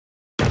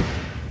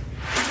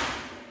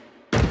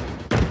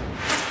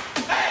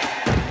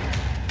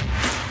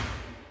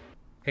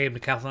Hey,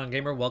 Decathlon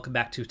Gamer, welcome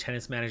back to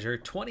Tennis Manager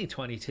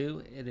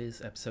 2022. It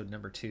is episode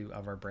number 2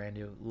 of our brand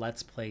new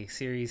Let's Play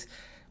series.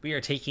 We are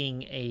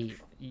taking an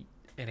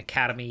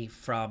academy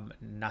from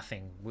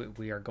nothing.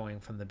 We are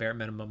going from the bare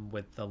minimum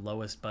with the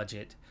lowest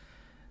budget,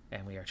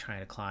 and we are trying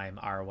to climb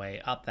our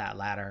way up that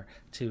ladder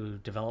to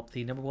develop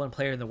the number one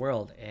player in the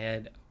world.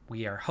 And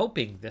we are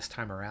hoping this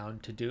time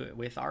around to do it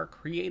with our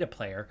Create a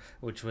Player,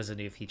 which was a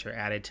new feature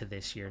added to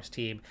this year's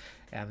team.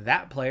 And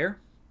that player,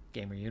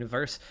 Gamer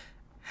Universe,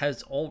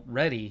 has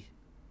already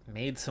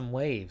made some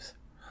waves.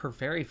 Her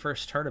very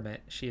first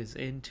tournament, she is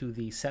into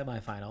the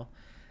semifinal,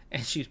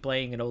 and she's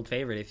playing an old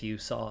favorite. If you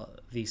saw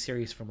the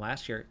series from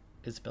last year,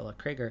 Isabella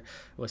Krieger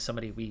was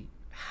somebody we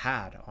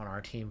had on our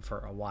team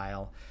for a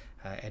while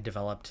and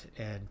developed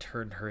and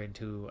turned her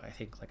into, I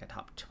think, like a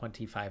top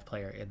 25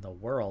 player in the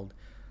world.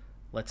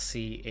 Let's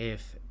see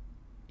if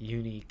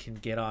Uni can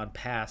get on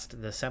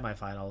past the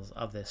semifinals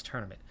of this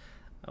tournament.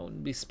 I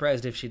wouldn't be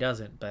surprised if she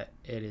doesn't, but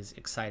it is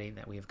exciting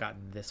that we have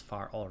gotten this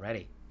far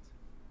already.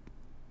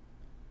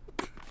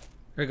 Here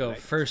we go.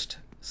 First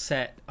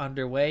set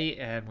underway,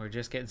 and we're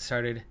just getting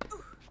started.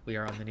 We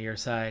are on the near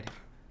side.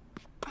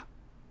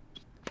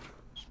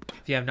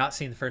 If you have not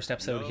seen the first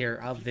episode here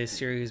of this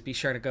series, be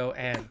sure to go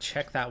and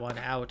check that one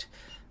out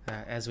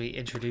as we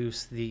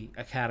introduce the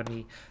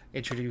academy,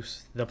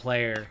 introduce the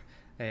player,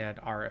 and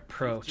our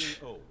approach.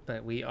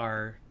 But we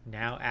are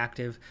now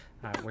active.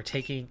 We're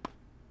taking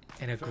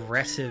an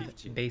aggressive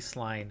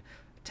baseline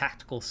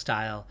tactical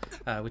style,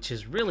 which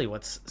is really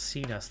what's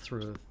seen us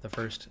through the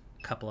first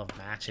couple of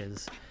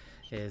matches.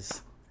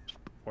 Is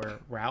we're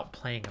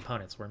outplaying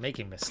opponents. We're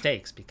making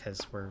mistakes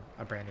because we're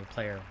a brand new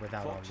player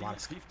without a lot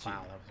of skill.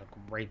 Wow, that was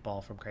a great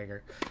ball from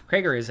Krieger.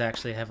 Krieger is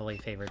actually heavily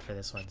favored for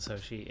this one, so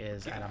she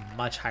is at a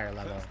much higher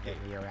level than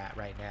we are at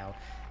right now,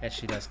 as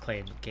she does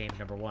claim game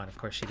number 1. Of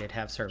course, she did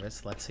have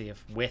service. Let's see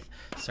if with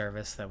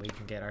service that we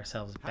can get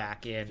ourselves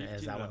back in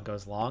as that one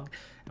goes long,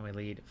 and we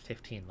lead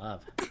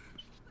 15-love.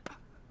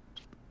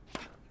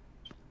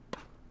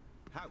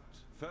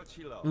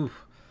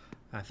 Oof.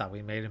 I thought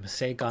we made a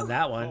mistake on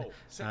that one,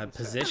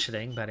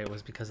 positioning, but it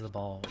was because the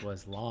ball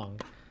was long,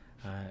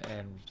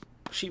 and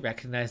she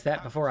recognized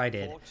that before I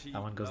did.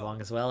 That one goes long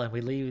as well, and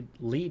we lead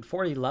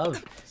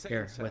 40-love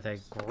here with a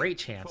great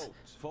chance.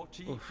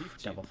 Oof,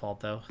 double fault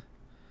though.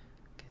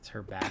 Gets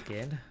her back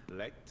in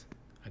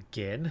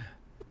again.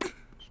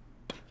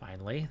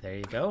 Finally, there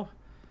you go.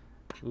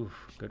 Oof,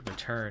 good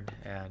return,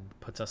 and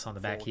puts us on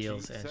the back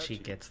heels, and she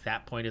gets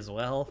that point as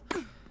well.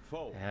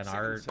 And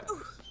our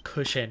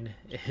cushion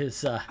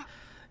is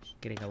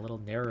getting a little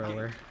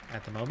narrower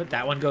at the moment.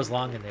 That one goes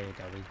long, and there you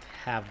go. We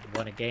have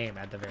won a game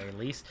at the very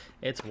least.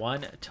 It's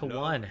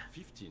 1-1.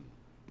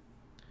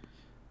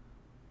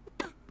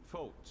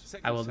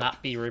 I will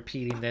not be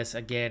repeating this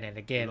again and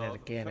again and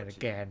again and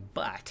again,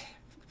 but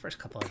for the first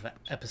couple of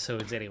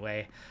episodes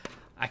anyway,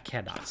 I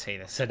cannot say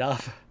this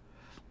enough.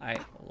 I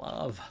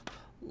love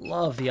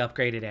the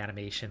upgraded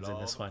animations in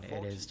this one.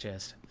 It is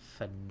just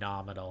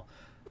phenomenal.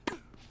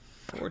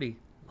 40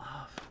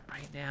 love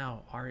right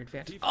now, our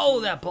advantage. Oh,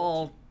 that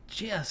ball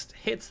just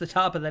hits the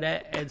top of the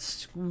net and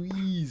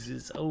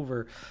squeezes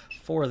over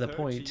for the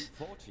point,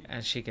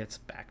 and she gets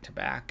back to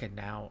back, and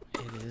now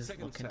it is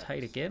looking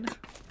tight again.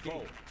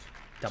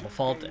 Double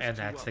fault, and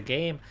that's the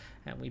game,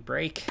 and we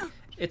break.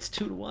 It's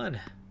 2-1.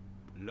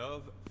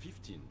 Love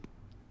 15.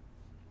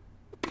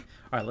 All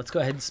right, let's go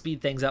ahead and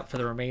speed things up for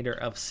the remainder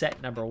of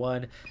set number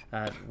 1.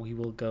 We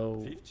will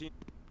go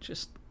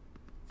just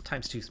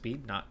 ×2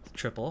 speed, not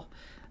triple.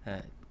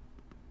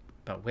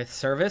 But with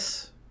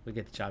service, we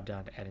get the job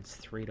done, and it's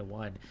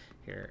 3-1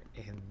 here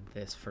in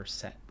this first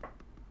set.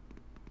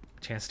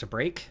 Chance to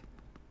break,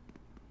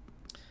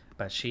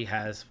 but she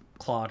has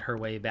clawed her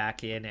way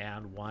back in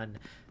and won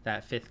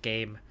that 5th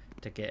game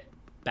to get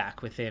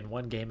back within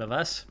 1 game of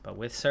us. But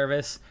with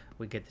service,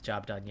 we get the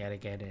job done yet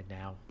again, and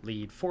now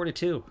lead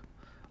 4-2.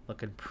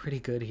 Looking pretty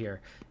good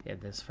here in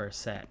this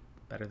first set.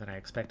 Better than I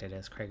expected,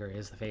 as Krieger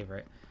is the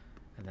favorite,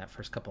 and that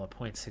first couple of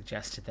points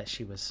suggested that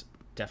she was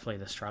definitely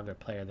the stronger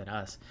player than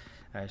us.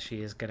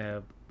 She is going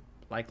to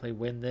likely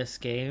win this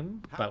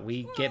game, but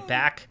we get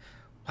back.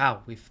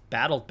 Wow, we've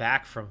battled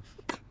back from,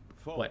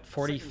 what,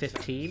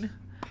 40-15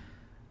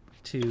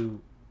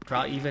 to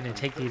draw even and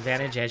take the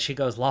advantage. As she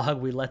goes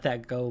long, we let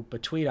that go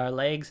between our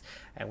legs,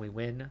 and we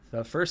win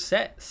the first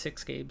set,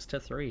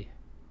 6-3.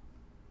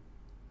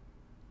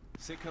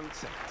 Second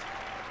set.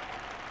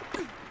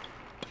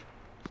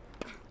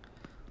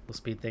 We'll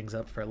speed things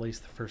up for at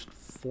least the first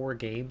 4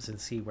 games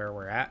and see where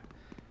we're at.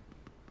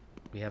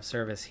 We have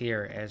service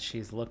here, and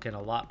she's looking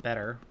a lot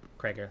better,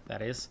 Krieger,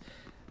 that is.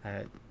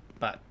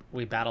 But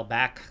we battle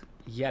back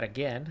yet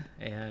again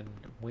and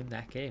win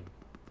that game.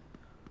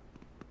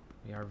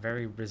 We are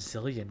very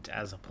resilient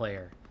as a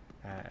player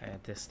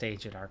at this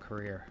stage in our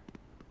career,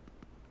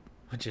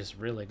 which is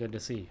really good to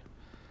see.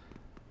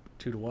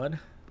 2-1.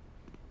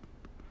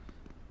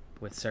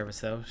 With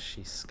service, though,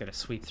 she's going to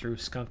sweep through,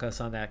 skunk us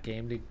on that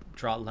game to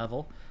draw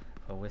level.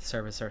 But with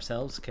service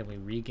ourselves, can we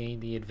regain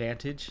the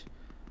advantage?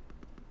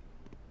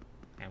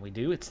 And we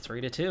do. It's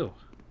 3-2.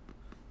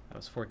 That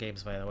was 4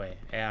 games, by the way.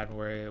 And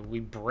we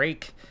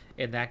break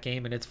in that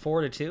game, and it's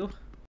 4-2.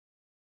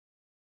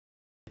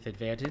 With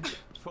advantage.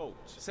 Fault.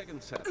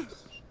 Second set.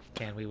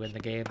 Can we win the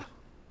game?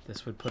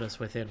 This would put us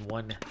within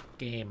 1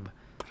 game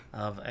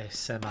of a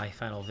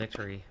semi-final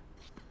victory.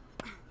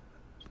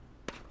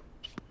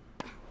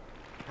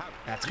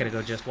 That's going to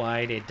go just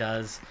wide. It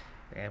does.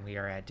 And we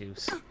are at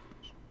deuce.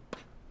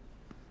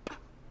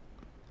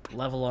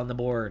 Level on the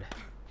board.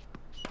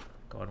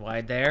 Going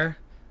wide there.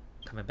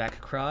 Coming back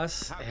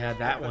across. And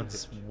that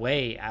one's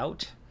way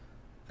out.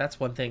 That's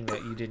one thing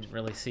that you didn't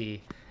really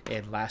see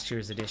in last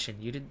year's edition.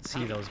 You didn't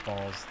see those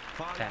balls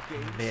that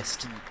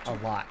missed a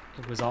lot.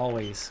 It was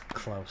always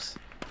close.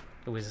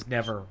 It was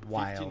never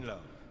wild. At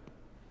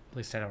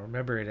least I don't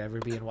remember it ever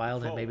being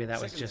wild, and maybe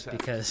that was just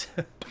because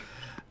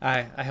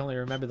I only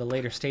remember the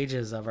later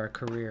stages of our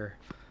career.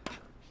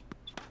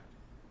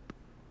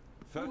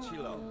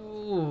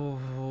 Ooh,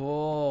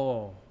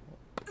 whoa.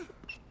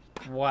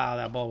 Wow,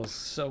 that ball was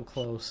so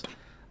close.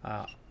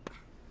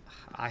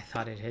 I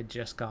thought it had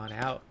just gone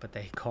out, but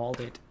they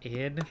called it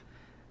in,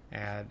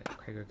 and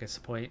Krager gets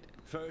the point.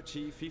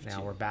 30-15.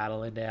 Now we're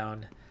battling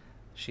down.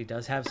 She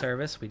does have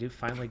service. We do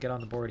finally get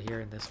on the board here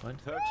in this one.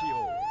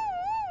 30-all.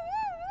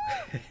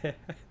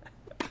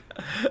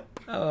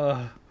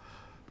 Oh,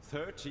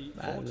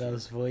 30-40.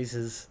 those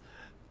voices.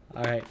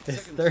 All right,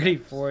 it's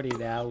 30-40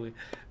 now.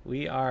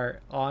 We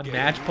are on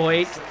match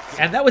point,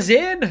 and that was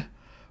in.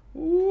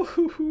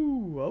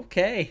 Woohoo!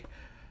 Okay.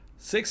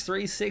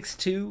 6-3,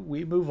 6-2.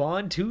 We move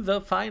on to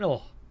the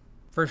final.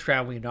 First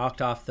round, we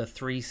knocked off the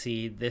 3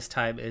 seed. This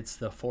time, it's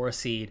the 4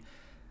 seed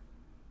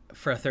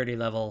for a 30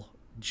 level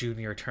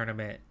junior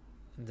tournament.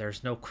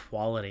 There's no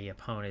quality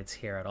opponents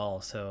here at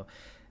all, so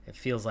it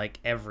feels like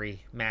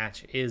every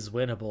match is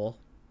winnable.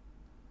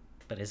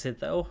 But is it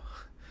though?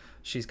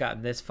 She's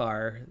gotten this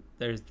far.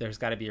 There's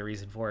got to be a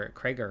reason for it.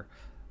 Krager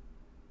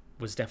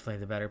was definitely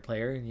the better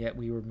player, and yet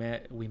we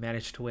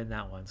managed to win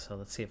that one. So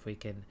let's see if we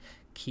can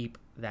keep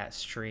that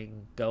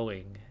string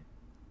going.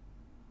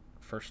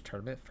 First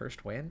tournament,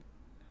 first win.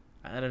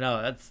 I don't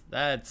know.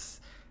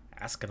 That's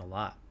asking a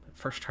lot.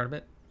 First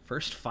tournament,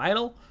 first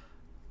final.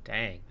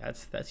 Dang,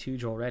 that's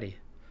huge already.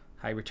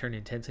 High return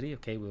intensity.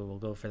 Okay, we will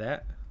go for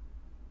that.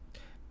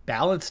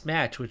 Balanced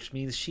match, which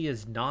means she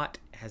is not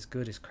as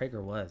good as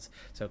Krager was.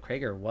 So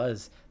Krager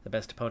was the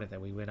best opponent that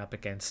we went up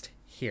against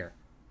here.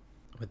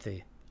 With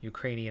the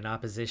Ukrainian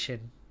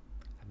opposition,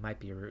 I might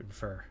be rooting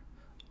for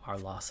our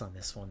loss on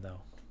this one,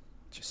 though.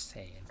 Just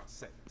saying.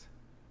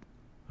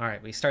 All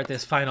right, we start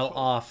this final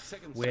off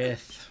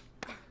with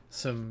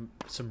some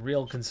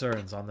real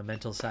concerns on the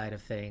mental side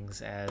of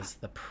things, as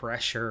the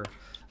pressure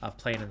of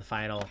playing in the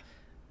final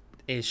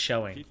is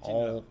showing.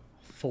 All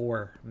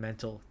 4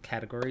 mental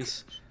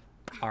categories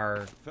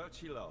are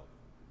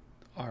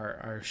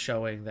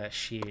showing that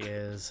she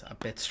is a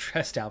bit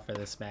stressed out for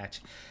this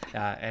match,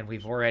 and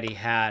we've already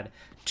had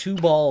 2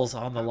 balls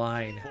on the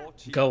line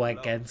go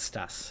against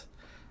us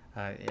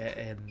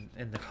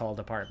in the call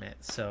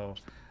department. So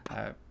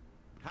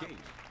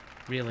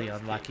really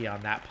unlucky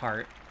on that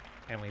part,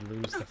 and we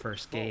lose the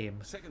first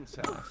game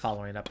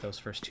following up those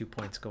first 2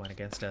 points going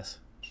against us.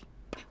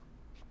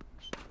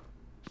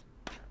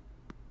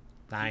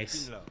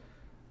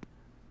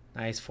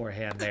 Nice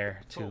forehand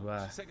there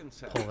to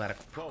pull that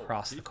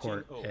across the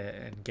court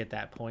and get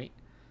that point.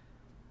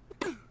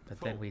 But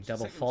then we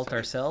double fault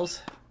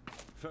ourselves.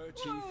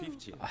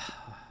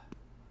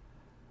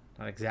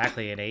 Not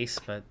exactly an ace,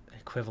 but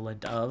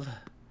equivalent of.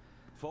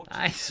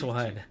 Nice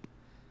one.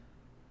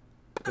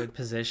 Good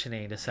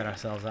positioning to set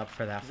ourselves up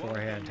for that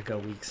forehand to go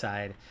weak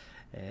side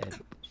and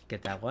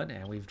get that one.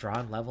 And we've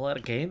drawn level at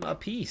a game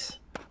apiece.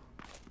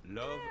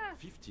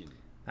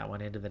 That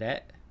one into the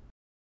net.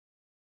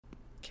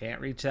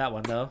 Can't reach that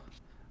one though.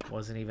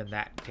 Wasn't even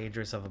that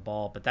dangerous of a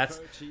ball, but that's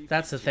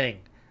the thing.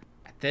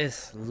 At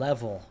this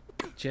level,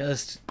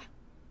 just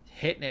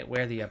hitting it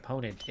where the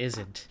opponent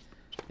isn't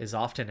is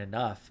often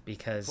enough,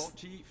 because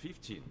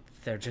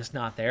they're just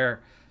not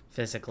there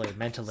physically,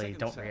 mentally,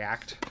 don't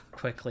react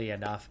quickly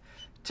enough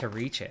to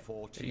reach it.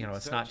 You know,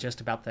 it's not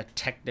just about the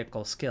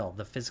technical skill.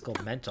 The physical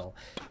mental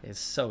is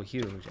so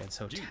huge, and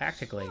so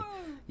tactically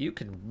you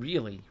can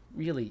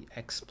really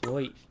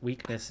exploit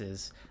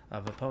weaknesses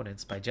of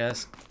opponents by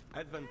just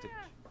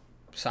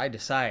side to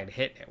side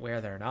hit it where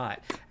they're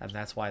not. And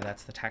that's why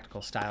that's the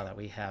tactical style that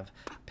we have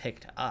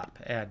picked up.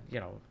 And you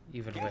know,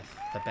 even with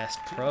the best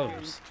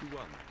pros,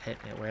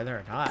 hitting it where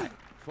they're not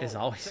is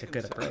always a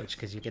good approach,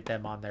 because you get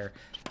them on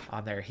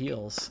their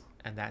heels,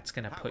 and that's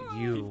going to put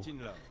you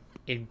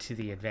into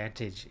the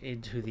advantage,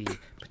 into the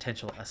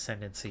potential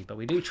ascendancy. But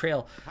we do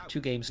trail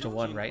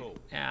 2-1 right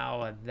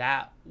now, and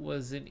that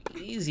was an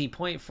easy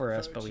point for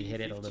us, but we hit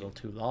it a little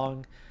too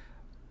long.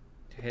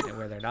 Hitting it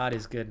where they're not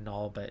is good and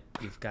all, but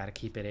you've got to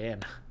keep it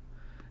in,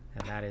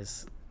 and that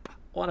is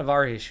one of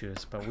our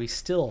issues. But we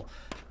still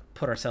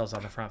put ourselves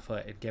on the front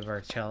foot and give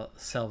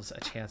ourselves a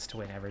chance to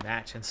win every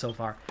match, and so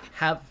far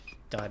have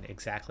done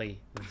exactly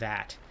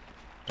that.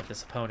 But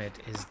this opponent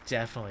is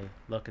definitely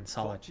looking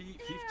solid.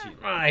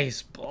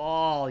 Nice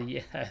ball,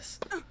 yes.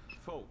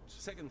 Fault.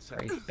 Second set.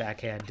 Great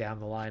backhand down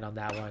the line on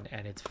that one,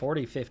 and it's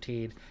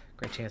 40-15.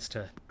 Great chance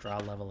to draw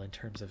level in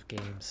terms of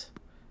games,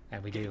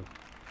 and we do.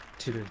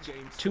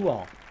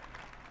 2-all.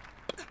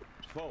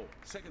 Fault.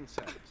 Second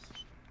set.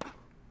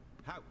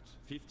 Out.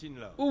 15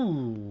 love.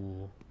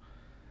 Ooh.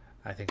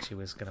 I think she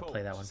was going to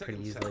play that one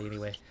pretty easily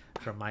anyway.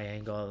 From my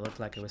angle, it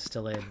looked like it was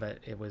still in, but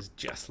it was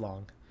just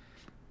long.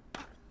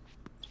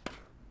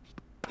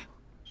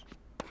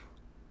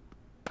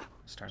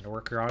 Starting to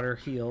work her on her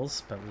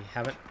heels, but we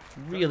haven't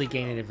really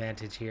gained an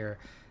advantage here.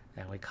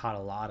 And we caught a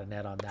lot of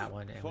net on that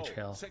one, and we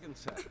trail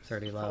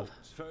 30 love.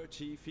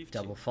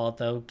 Double fault,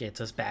 though,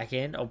 gets us back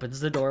in, opens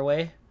the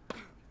doorway.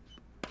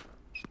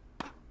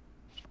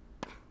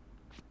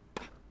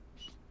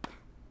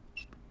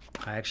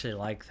 I actually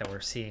like that we're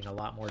seeing a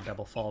lot more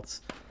double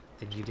faults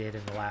than you did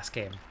in the last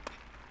game.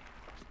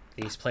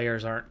 These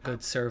players aren't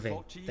good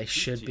serving. They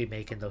should be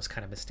making those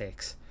kind of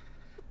mistakes.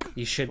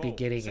 You should be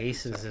getting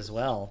aces as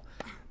well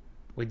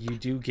when you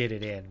do get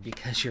it in,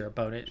 because your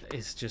opponent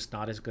is just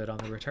not as good on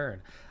the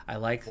return. I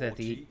like that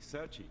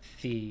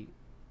the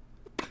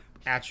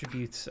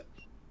attributes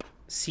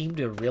seem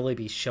to really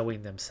be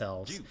showing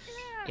themselves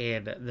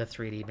in the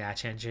 3D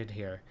match engine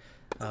here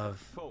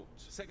of,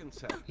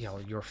 you know,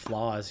 your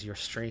flaws, your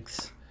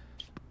strengths.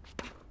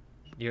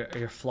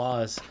 Your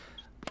flaws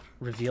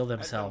reveal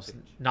themselves.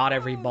 Not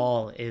every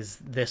ball is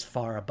this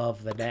far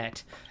above the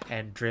net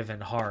and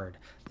driven hard.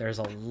 There's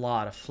a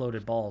lot of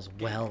floated balls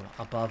well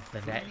above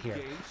the net here.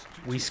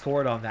 We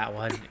scored on that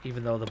one,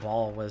 even though the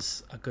ball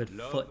was a good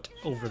foot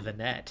over the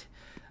net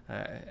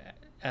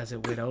as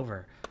it went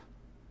over.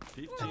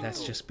 And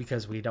that's just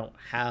because we don't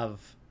have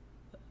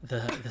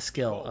the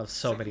skill of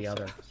so many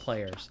other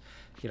players,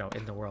 you know,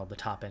 in the world, the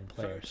top end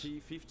players.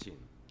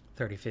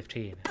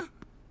 30-15.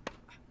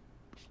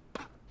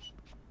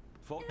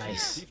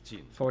 Nice.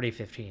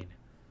 40-15.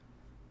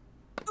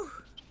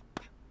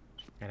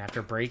 And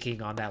after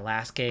breaking on that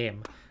last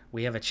game,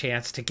 we have a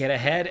chance to get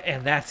ahead,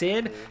 and that's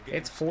in.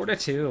 It's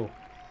 4-2.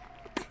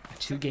 A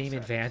 2-game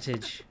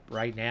advantage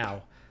right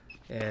now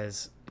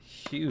is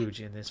huge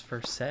in this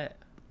first set.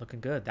 Looking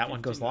good. That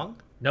one goes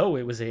long? No,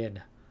 it was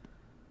in.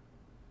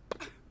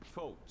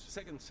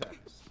 Second set.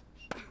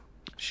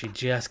 She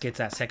just gets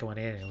that second one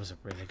in. It was a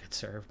really good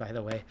serve, by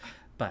the way.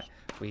 But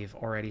we've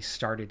already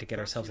started to get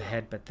ourselves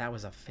ahead. But that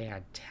was a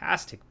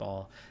fantastic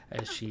ball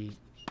as she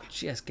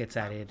just gets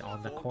that in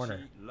on the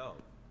corner.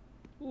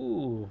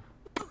 Ooh.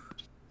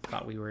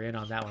 Thought we were in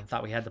on that one.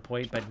 Thought we had the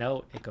point, but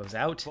no, it goes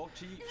out.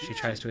 She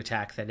tries to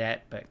attack the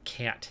net, but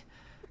can't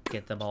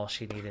get the ball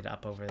she needed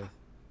up over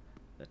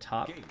the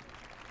top.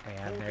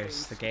 And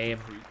there's the game.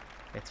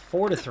 It's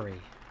 4-3.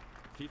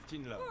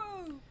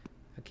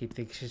 I keep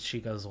thinking she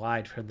goes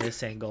wide from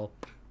this angle.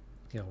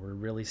 You know, we're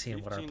really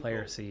seeing what our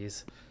player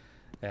sees.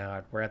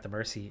 We're at the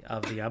mercy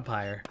of the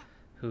umpire,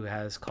 who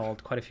has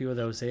called quite a few of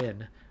those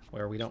in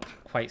where we don't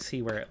quite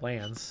see where it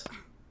lands.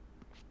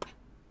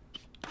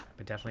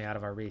 But definitely out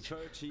of our reach.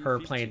 Her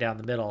playing down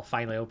the middle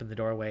finally opened the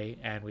doorway,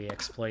 and we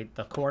exploit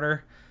the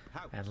corner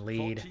and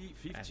lead.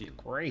 And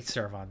great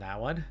serve on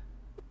that one.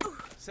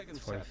 It's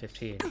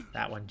 40-15.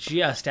 That one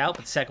just out,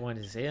 but the second one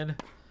is in.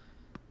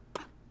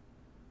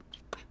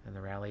 And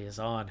the rally is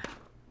on.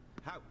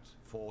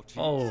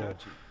 Oh,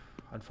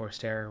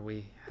 unforced error.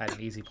 We had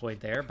an easy point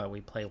there, but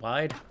we play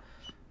wide.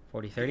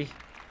 40-30.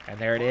 And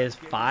there it is,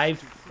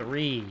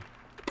 5-3.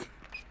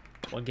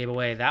 One game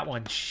away. That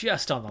one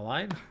just on the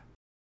line.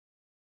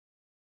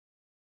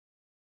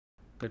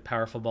 Good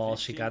powerful ball.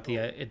 She got the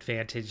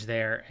advantage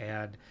there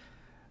and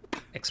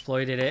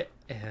exploited it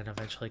and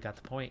eventually got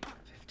the point.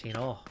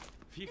 15-all.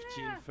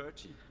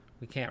 15-30.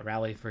 We can't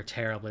rally for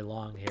terribly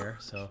long here,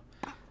 so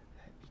it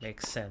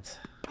makes sense.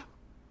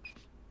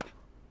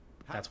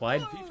 That's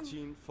wide.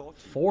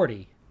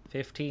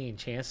 40-15.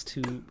 Chance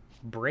to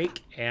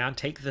break and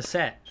take the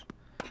set.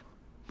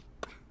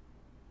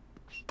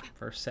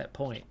 First set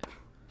point.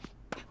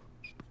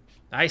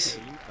 Nice.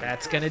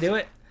 That's going to do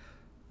it.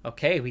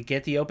 Okay, we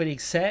get the opening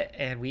set,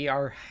 and we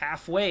are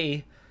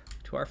halfway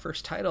to our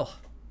first title.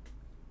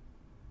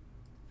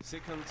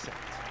 Second set.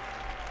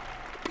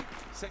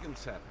 Second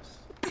set.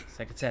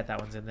 Second set,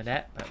 that one's in the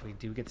net, but we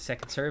do get the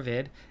second serve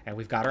in, and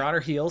we've got her on her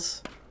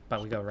heels,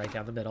 but we go right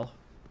down the middle.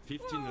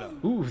 15 low.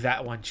 Ooh,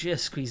 that one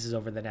just squeezes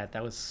over the net.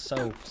 That was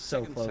so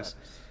close.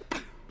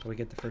 We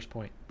get the first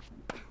point.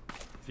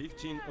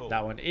 15-0.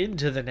 That one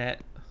into the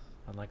net,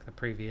 unlike the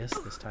previous.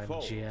 This time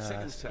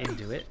just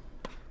into it,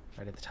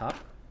 right at the top.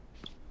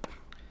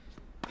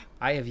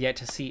 I have yet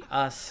to see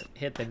us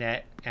hit the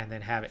net and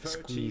then have it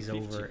squeeze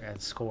over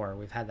and score.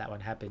 We've had that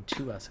one happen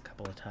to us a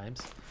couple of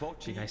times.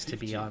 It'd be nice to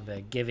be on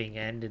the giving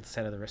end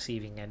instead of the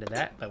receiving end of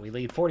that. But we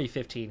lead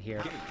 40-15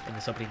 here in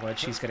this opening one.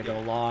 She's going to go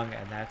long,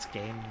 and that's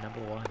game number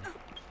 1.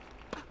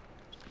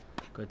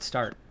 Good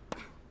start.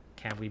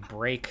 Can we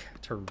break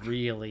to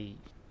really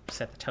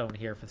set the tone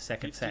here for the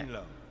second set?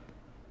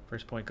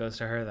 First point goes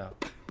to her, though.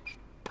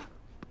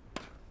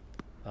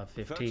 Love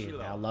 15.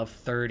 Now love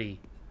 30.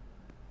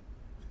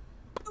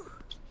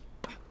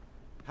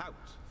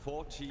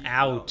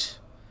 Out.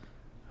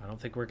 I don't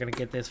think we're going to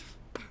get this.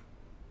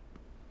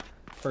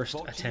 first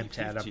 14, attempt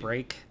at a 15.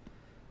 break.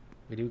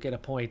 We do get a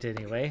point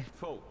anyway.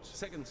 Fault.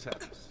 Second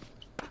service.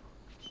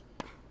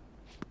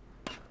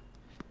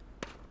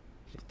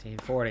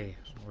 15-40.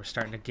 We're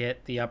starting to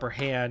get the upper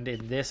hand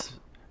in this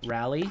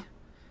rally.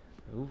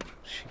 Ooh,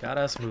 she got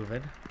us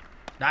moving.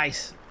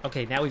 Nice.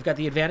 Okay, now we've got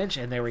the advantage,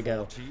 and there we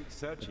go. 40,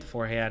 30. With the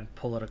forehand,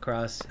 pull it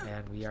across,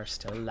 and we are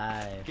still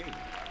alive. Game.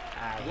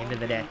 Into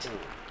the net.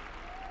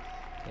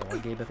 Okay, one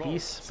game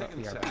apiece, but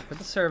we are back with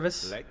the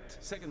service. Let.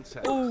 Second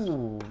service.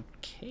 Ooh,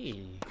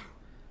 okay.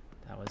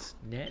 That was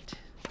net.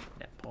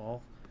 Net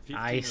ball. 15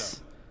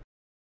 Nice.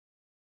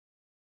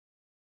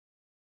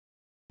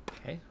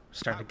 Okay, we're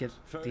starting to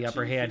get the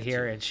upper hand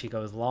here, and she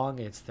goes long.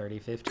 It's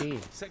 30-15.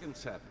 Second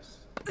service.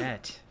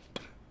 Net.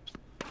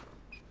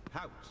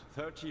 Out.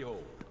 30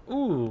 all.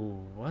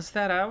 Ooh, was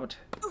that out?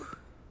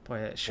 Boy,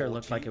 it sure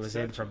looked 40, like it was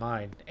in 30. for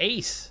mine.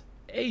 Ace!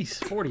 Ace!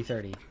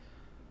 40-30.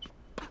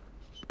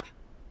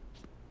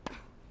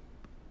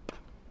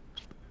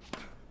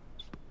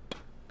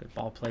 Good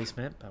ball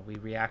placement, but we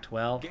react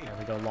well, and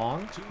we go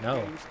long.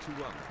 No. Games to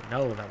 1.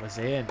 No, that was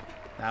in.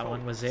 That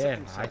one was in.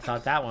 Second I service.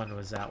 thought that one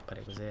was out, but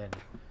it was in.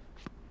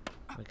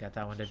 We got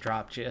that one to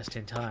drop just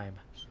in time.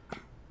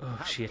 Oh,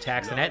 she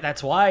attacks the net.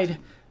 That's wide.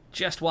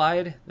 Just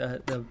wide.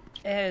 The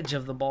edge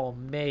of the ball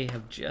may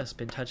have just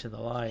been touching the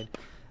line.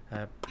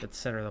 But the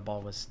center of the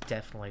ball was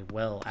definitely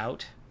well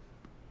out.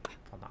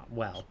 Well, not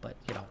well, but,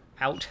 you know,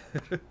 out.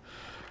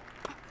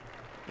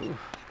 Ooh.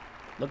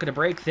 Looking to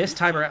break this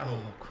time around.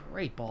 Oh,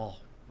 great ball.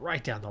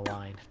 Right down the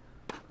line.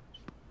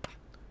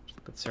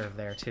 Good serve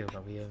there, too.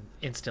 But we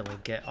instantly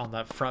get on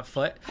the front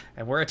foot.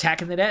 And we're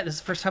attacking the net. This is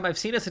the first time I've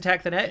seen us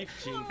attack the net.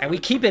 15, And we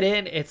keep it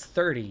in. It's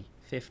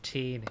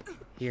 30-15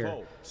 here.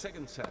 Fault.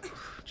 Second service.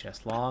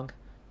 Just long.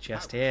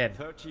 Just Out. in.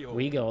 30 all.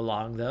 We go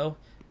long, though.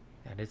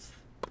 And it's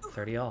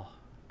 30 all.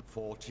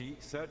 40,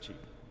 30.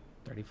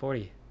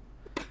 30-40.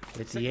 With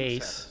the Second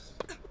ace.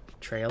 service.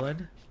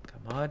 Trailing.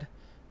 Come on.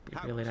 Be a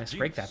Out. really nice Deuce.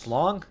 break. That's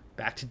long.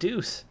 Back to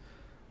deuce.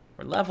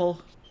 We're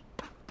level.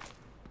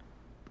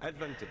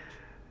 Advantage.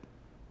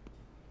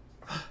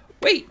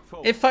 Wait!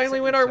 Fault. It finally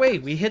Second went our way.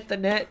 service. We hit the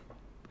net,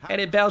 and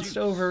it Out. bounced Deuce.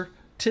 over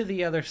to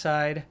the other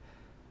side.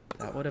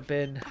 That would have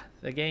been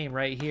the game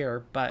right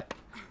here, but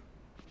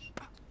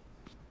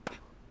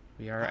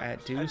we are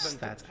at deuce. Advantage.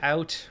 That's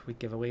out. We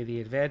give away the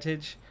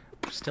advantage.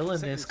 We're still in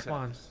Second this. Come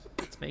on. service.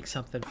 Let's make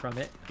something from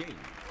it. Game.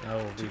 No,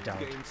 we 2 don't.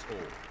 games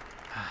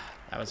all.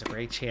 That was a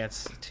great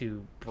chance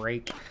to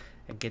break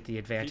and get the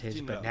advantage,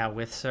 15 but love. now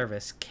with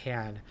service,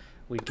 can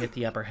we get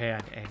the upper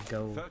hand and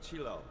 30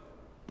 love.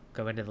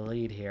 go into the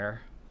lead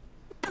here?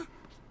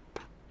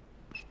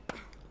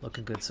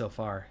 Looking good so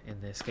far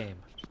in this game.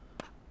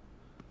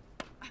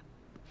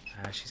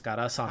 She's got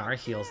us on our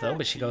heels though,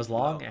 but she goes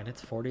long, and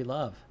it's 40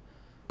 love.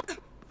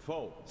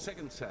 Fault.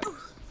 Second service.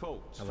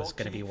 Fault. That was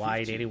going to be 40, wide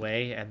 50.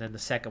 anyway, and then the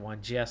second one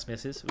just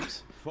misses.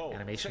 Oops. Fault.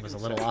 Animation was a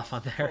Second little service. off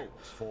on there.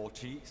 Fault.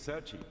 40,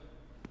 30.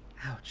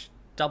 Ouch.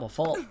 Double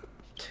fault.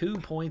 2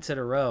 points in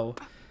a row,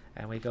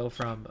 and we go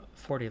from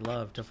 40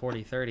 love to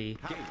 40-30.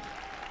 Game.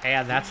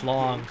 And that's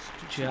long.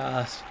 Games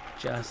to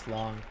Just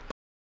long.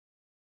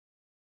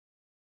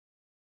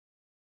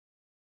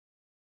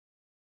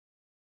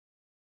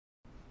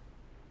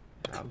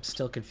 I'm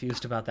still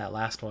confused about that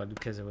last one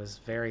because it was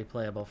very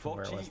playable from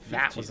where it was. 40,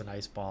 That was a 50.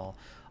 nice ball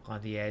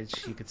on the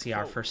edge. You could see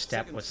our Fault. first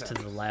step Second was to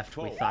service. the left.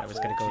 We Fault. thought it was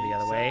going to go the 40,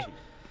 other way.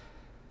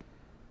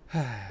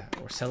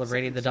 30. We're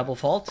celebrating Second the double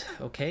service. fault.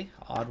 Okay,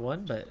 odd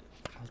one, but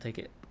I'll take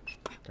it.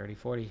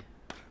 30-40.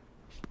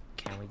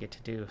 Can we get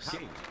to deuce?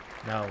 Game.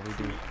 No, we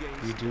do.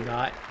 We do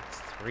not. It's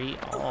 3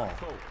 all.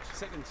 Fault.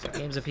 Second Two service.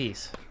 games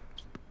apiece.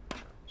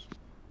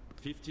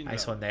 15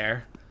 Nice love. one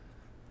there.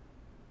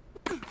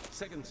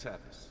 Second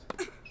service.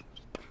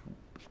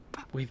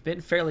 We've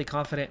been fairly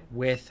confident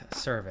with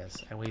service,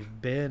 and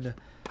we've been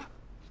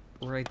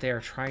right there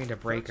trying to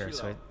break her.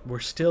 So we're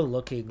still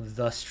looking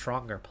the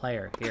stronger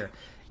player here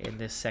in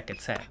this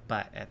second set.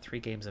 But at 3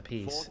 games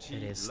apiece, 40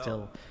 it is still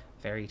love.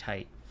 very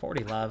tight.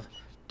 40 love,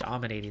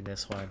 dominating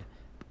this one.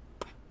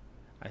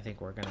 I think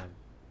we're going to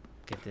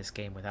get this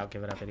game without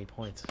giving up any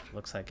points.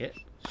 Looks like it.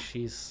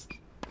 She's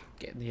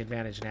getting the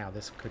advantage now.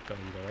 This could go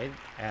either way.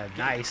 And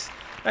nice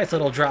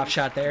little drop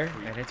shot there,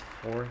 and it's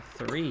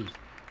 4-3.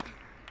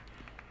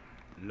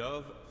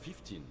 Love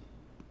 15.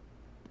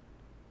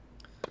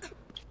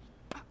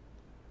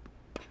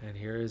 And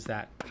here is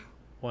that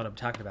what I'm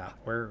talking about.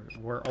 We're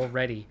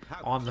already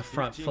on the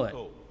front 15 foot.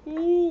 all.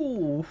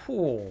 Ooh,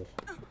 ooh.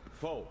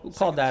 Fault. Who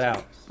called Second that out?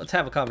 service. Let's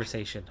have a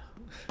conversation.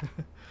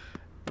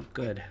 Look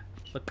good.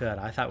 Look good.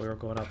 I thought we were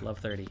going up love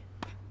 30.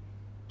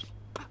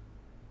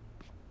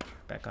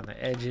 Back on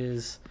the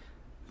edges.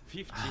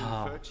 15,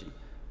 Oh. 30.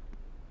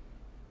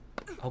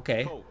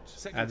 Okay. Fault.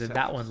 Second And then that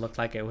service. one looked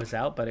like it was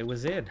out, but it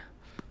was in.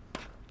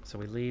 So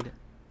we lead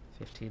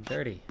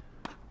 15-30.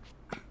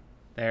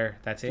 There,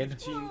 that's in.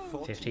 15,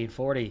 40.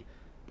 15-40.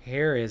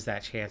 Here is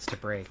that chance to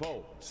break.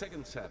 Fault.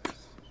 Second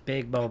service.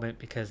 Big moment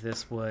because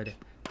this would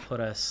put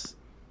us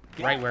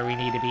right where we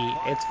need to be.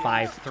 It's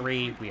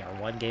 5-3. We are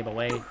 1 game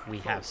away. We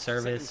have Fault.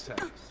 Second service.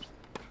 service.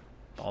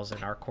 Ball's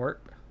in our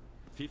court.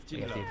 We 15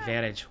 have the love.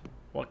 advantage.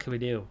 What can we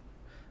do?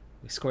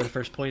 We score the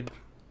first point.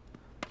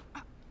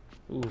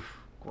 Ooh,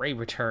 great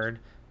return.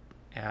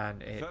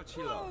 And it...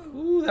 30 love.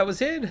 Ooh, that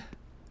was in.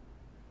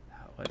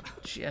 That went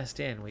just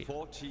in.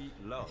 40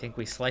 I love. think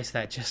we sliced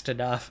that just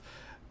enough.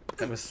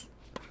 That was...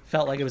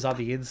 Felt like it was on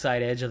the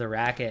inside edge of the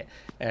racket.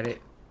 And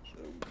it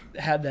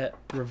had that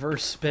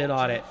reverse spin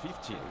on it,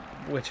 15.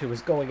 which it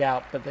was going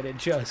out, but then it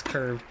just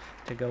curved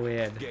to go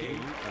in.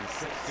 Game and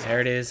set.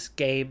 There it is.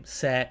 Game,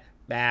 set,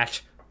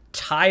 match,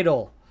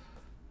 title.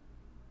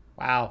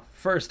 Wow.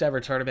 First ever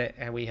tournament,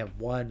 and we have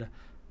won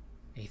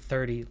a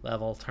 30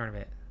 level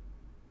tournament.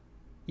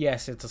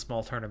 Yes, it's a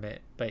small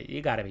tournament, but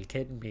you gotta be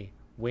kidding me.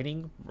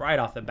 Winning right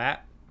off the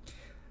bat.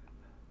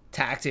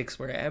 Tactics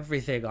were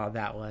everything on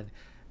that one.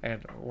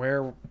 And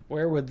where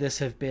would this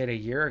have been a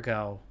year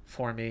ago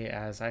for me,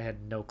 as I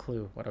had no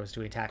clue what I was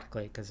doing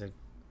tactically, because it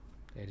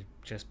had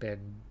just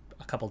been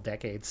a couple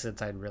decades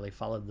since I'd really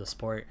followed the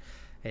sport,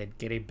 and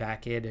getting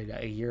back in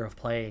a year of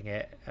playing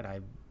it, and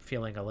I'm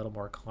feeling a little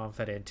more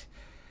confident.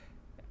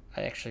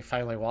 I actually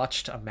finally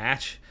watched a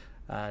match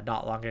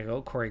not long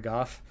ago, Corey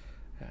Goff.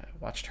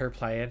 Watched her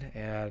playing,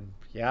 and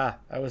yeah,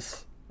 I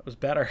was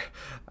better.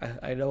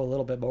 I know a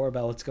little bit more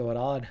about what's going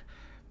on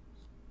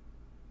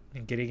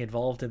and getting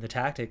involved in the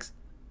tactics.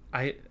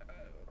 I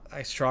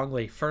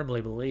strongly,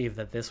 firmly believe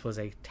that this was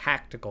a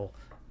tactical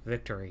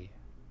victory.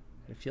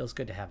 It feels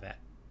good to have that.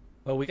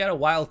 Well, we got a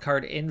wild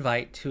card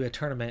invite to a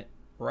tournament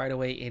right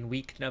away in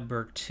week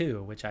number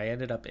 2, which I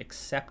ended up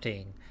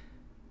accepting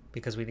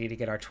because we need to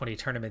get our 20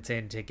 tournaments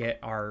in to get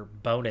our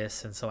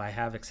bonus, and so I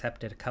have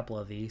accepted a couple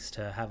of these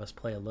to have us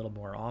play a little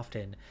more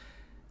often,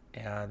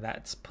 and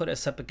that's put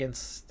us up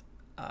against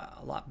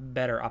a lot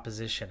better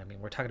opposition. I mean,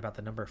 we're talking about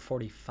the number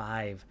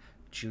 45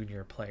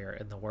 junior player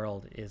in the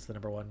world is the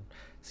number 1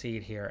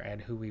 seed here,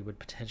 and who we would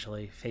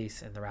potentially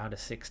face in the round of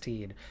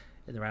 16.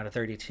 In the round of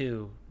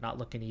 32, not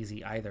looking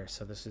easy either,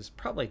 so this is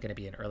probably going to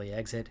be an early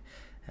exit,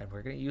 and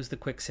we're going to use the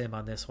quick sim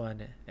on this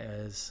one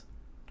as,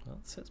 well,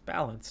 it says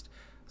balanced,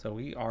 so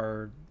we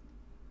are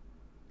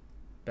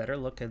better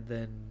looking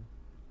than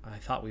I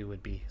thought we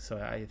would be, so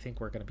I think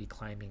we're going to be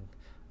climbing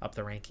up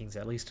the rankings,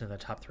 at least in the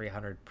top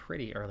 300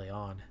 pretty early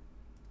on.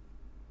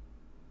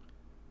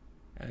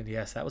 And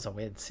yes, that was a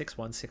win.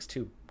 6-1,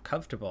 6-2.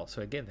 Comfortable.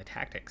 So again, the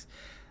tactics.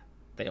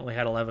 They only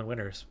had 11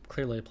 winners,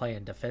 clearly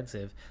playing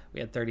defensive. We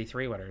had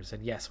 33 winners.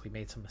 And yes, we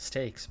made some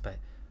mistakes, but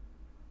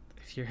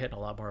if you're hitting a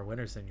lot more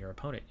winners than your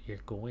opponent, you're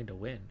going to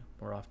win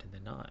more often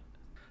than not.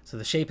 So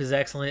the shape is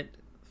excellent.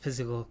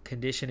 Physical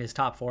condition is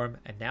top form.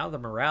 And now the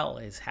morale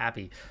is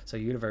happy. So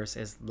Universe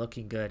is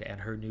looking good,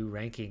 and her new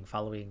ranking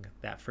following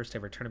that first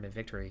ever tournament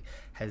victory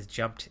has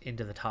jumped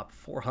into the top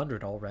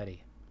 400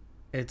 already.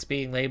 It's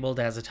being labeled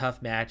as a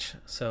tough match,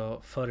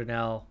 so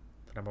Fodenel,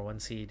 the number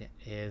 1 seed,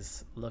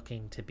 is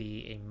looking to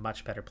be a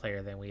much better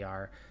player than we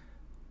are.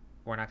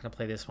 We're not going to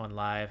play this one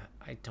live.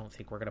 I don't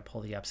think we're going to pull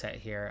the upset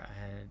here,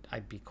 and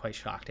I'd be quite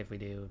shocked if we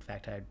do. In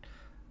fact, I'd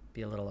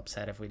be a little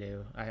upset if we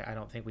do. I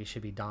don't think we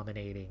should be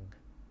dominating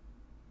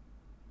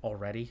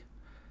already.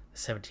 The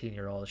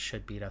 17-year-old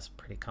should beat us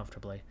pretty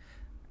comfortably,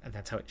 and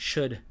that's how it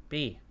should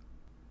be.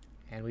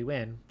 And we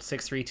win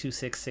 6-3,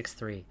 2-6,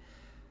 6-3.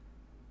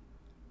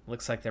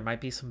 Looks like there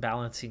might be some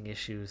balancing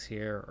issues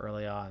here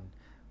early on.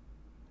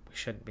 We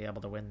shouldn't be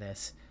able to win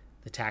this.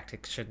 The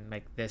tactics shouldn't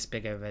make this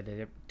big of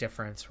a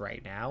difference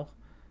right now.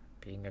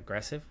 Being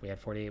aggressive, we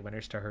had 48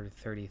 winners to her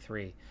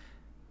 33.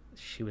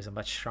 She was a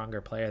much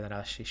stronger player than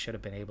us. She should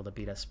have been able to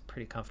beat us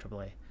pretty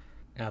comfortably.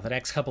 Now, the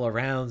next couple of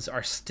rounds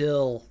are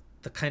still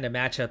the kind of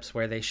matchups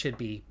where they should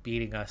be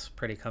beating us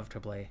pretty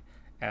comfortably.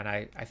 And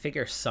I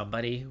figure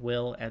somebody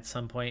will at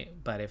some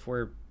point, but if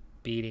we're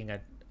beating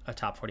a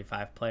top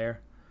 45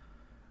 player,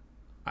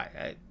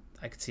 I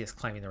could see us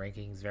climbing the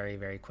rankings very,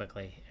 very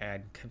quickly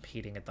and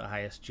competing at the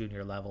highest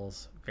junior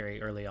levels very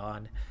early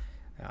on,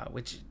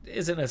 which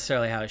isn't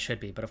necessarily how it should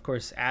be. But of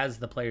course, as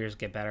the players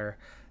get better,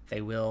 they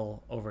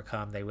will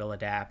overcome, they will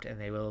adapt, and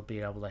they will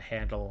be able to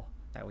handle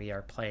that we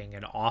are playing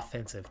an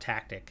offensive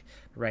tactic.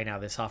 Right now,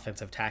 this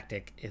offensive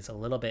tactic is a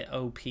little bit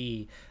OP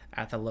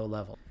at the low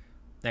level.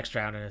 Next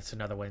round, and it's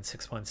another win,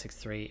 6-1,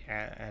 6-3,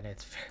 and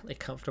it's fairly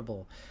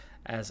comfortable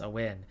as a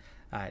win.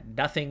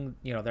 Nothing,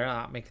 they're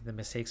not making the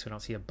mistakes. We don't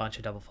see a bunch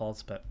of double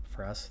faults, but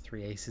for us,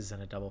 3 aces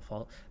and a double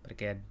fault. But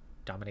again,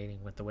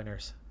 dominating with the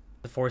winners.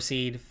 The 4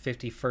 seed,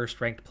 51st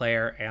ranked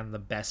player, and the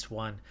best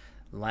one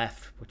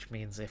left, which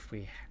means if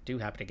we do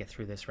happen to get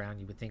through this round,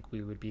 you would think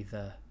we would be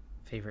the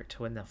favorite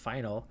to win the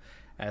final,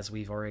 as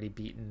we've already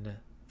beaten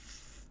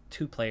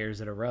 2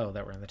 players in a row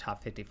that were in the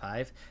top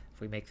 55.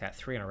 If we make that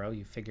 3 in a row,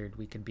 you figured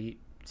we can beat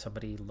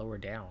somebody lower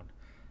down.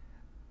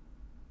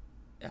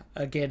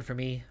 Again, for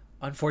me,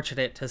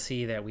 unfortunate to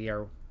see that we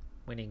are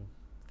winning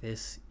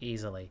this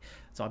easily,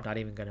 so I'm not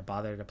even going to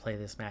bother to play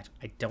this match.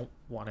 I don't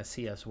want to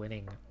see us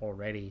winning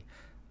already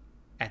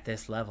at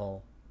this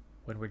level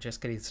when we're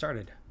just getting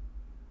started.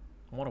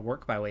 I want to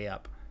work my way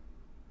up.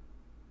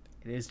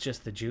 It is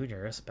just the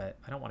juniors, but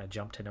I don't want to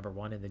jump to number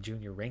 1 in the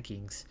junior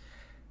rankings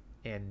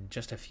in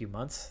just a few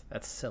months.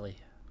 That's silly.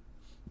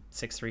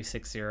 6-3,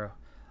 6-0.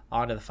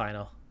 on to the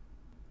final.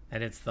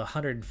 And it's the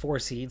 104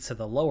 seed, so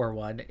the lower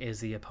one is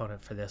the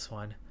opponent for this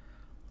one.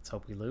 Let's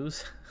hope we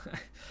lose.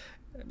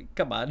 I mean,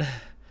 come on.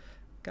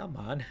 Come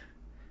on.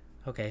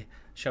 Okay,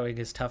 showing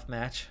his tough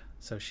match,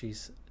 so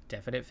she's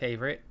definite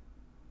favorite.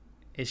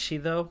 Is she,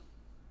 though?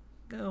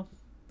 No.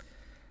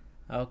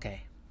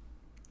 Okay.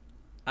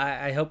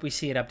 I hope we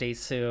see an update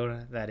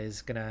soon that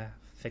is going to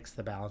fix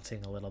the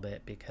balancing a little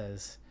bit,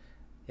 because,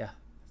 yeah,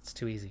 it's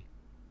too easy.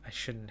 I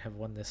shouldn't have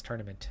won this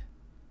tournament.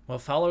 Well,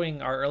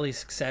 following our early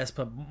success,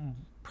 but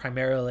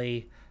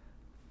primarily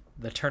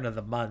the turn of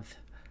the month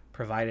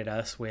provided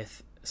us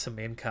with some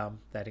income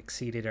that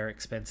exceeded our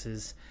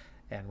expenses,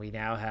 and we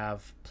now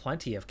have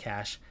plenty of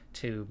cash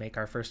to make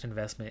our first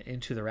investment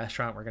into the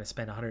restaurant. We're going to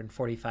spend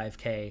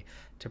 $145K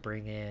to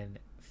bring in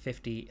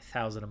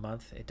 $50,000 a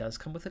month. It does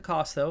come with a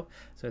cost, though,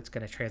 so it's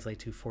going to translate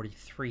to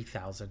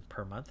 $43,000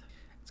 per month.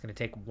 It's going to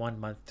take 1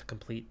 month to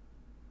complete,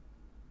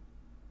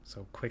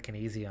 so quick and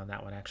easy on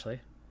that one, actually.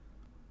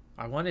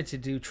 I wanted to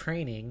do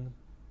training,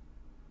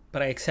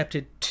 but I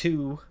accepted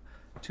 2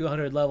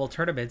 200 level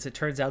tournaments. It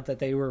turns out that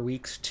they were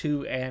weeks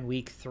 2 and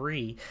week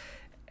 3,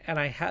 and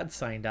I had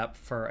signed up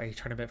for a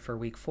tournament for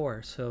week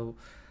 4, so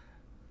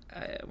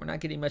we're not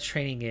getting much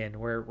training in.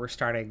 We're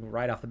starting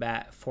right off the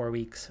bat, 4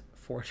 weeks,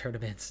 4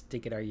 tournaments to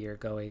get our year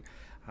going.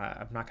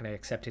 I'm not going to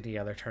accept any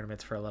other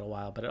tournaments for a little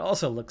while, but it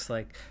also looks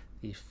like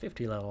the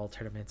 50 level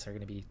tournaments are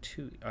going to be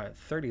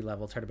 30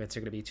 level tournaments are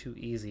going to be too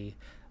easy.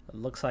 It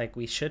looks like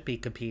we should be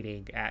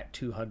competing at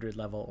 200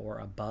 level or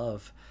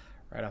above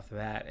right off the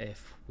bat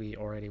if we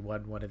already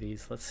won one of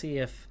these. Let's see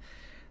if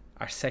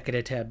our second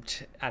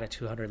attempt at a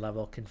 200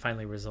 level can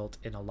finally result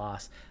in a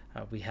loss.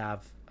 We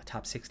have a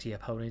top 60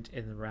 opponent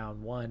in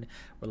round 1.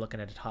 We're looking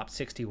at a top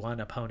 61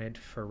 opponent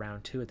for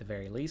round 2 at the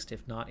very least,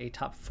 if not a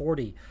top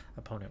 40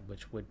 opponent,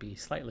 which would be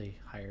slightly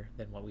higher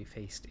than what we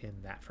faced in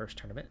that first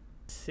tournament.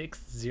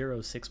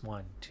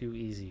 6-0-6-1, too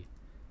easy.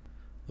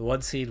 The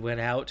 1 seed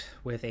went out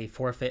with a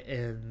forfeit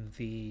in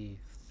the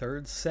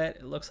 3rd set,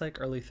 it looks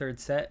like, early 3rd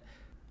set,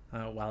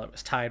 while it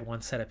was tied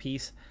 1 set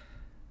apiece.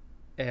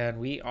 And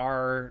we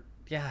are,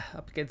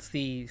 up against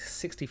the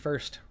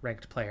 61st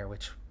ranked player,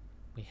 which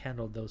we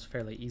handled those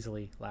fairly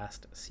easily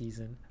last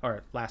season,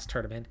 or last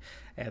tournament,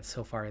 and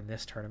so far in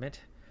this tournament.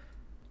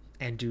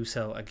 And do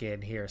so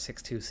again here,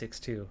 6-2,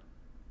 6-2.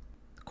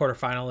 The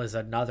quarterfinal is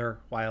another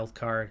wild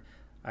card.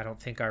 I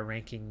don't think our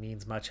ranking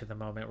means much at the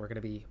moment. We're going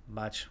to be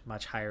much,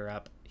 much higher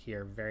up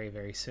here very,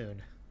 very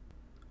soon.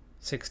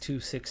 6-2,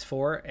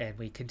 6-4, and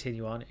we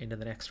continue on into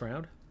the next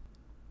round.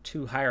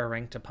 2 higher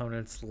ranked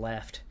opponents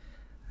left,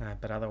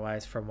 but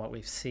otherwise from what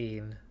we've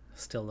seen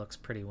still looks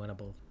pretty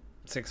winnable.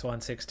 6-1,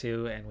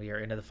 6-2, and we are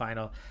into the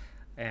final,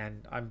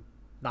 and I'm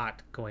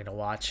not going to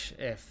watch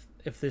if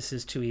this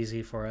is too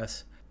easy for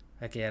us.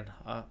 Again,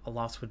 a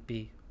loss would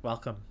be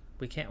welcome.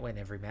 We can't win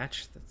every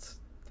match.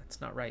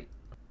 That's not right.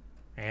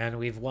 And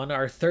we've won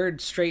our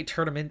 3rd straight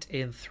tournament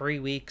in 3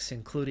 weeks,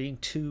 including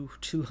 2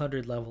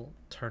 200 level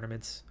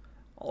tournaments.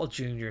 All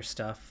junior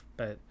stuff,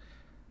 but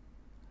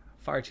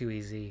far too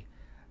easy.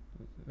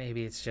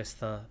 Maybe it's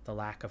just the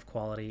lack of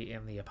quality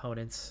in the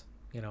opponents.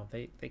 You know,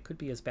 they could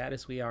be as bad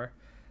as we are,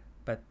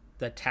 but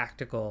the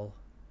tactical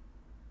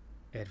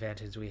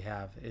advantage we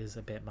have is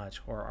a bit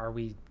much. Or are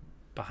we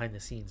behind the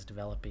scenes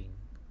developing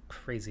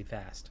crazy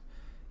fast,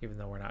 even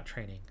though we're not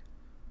training?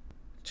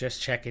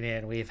 Just checking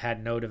in, we've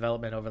had no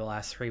development over the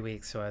last 3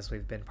 weeks, so as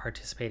we've been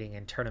participating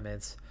in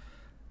tournaments,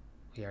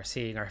 we are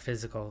seeing our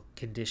physical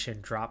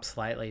condition drop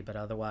slightly, but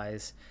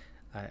otherwise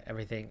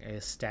everything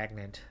is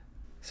stagnant.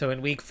 So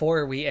in week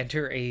 4, we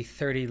enter a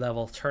 30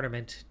 level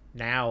tournament.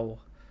 Now,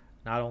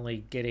 not only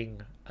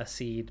getting a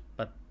seed,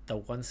 but the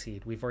 1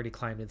 seed. We've already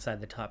climbed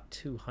inside the top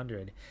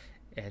 200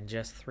 in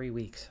just 3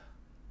 weeks.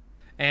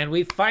 And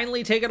we've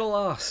finally taken a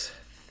loss.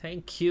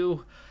 Thank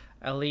you,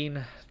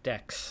 Aline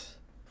Dex.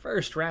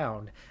 First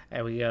round,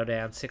 and we go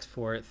down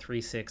 6-4,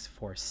 3-6,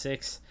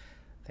 4-6.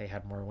 They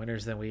had more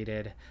winners than we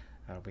did.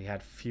 We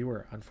had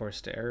fewer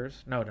unforced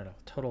errors. No.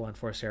 Total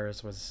unforced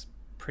errors was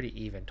pretty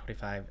even,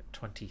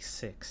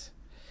 25-26.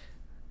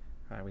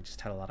 We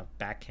just had a lot of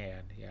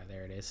backhand. Yeah,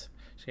 there it is.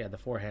 So we had the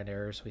forehand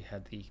errors. We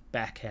had the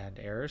backhand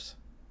errors.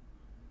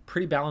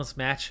 Pretty balanced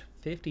match,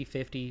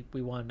 50-50.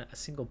 We won a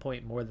single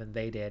point more than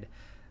they did,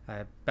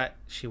 but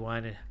she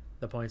won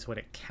the points when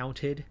it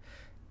counted.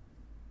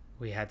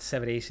 We had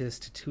 7 aces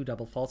to 2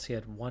 double faults. He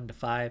had 1 to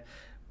 5.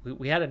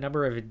 We had a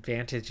number of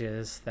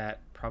advantages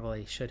that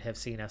probably should have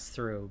seen us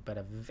through, but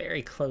a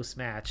very close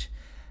match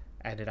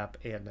ended up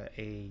in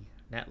a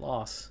net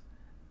loss.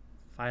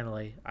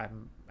 Finally,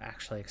 I'm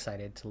actually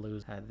excited to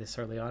lose this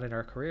early on in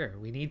our career.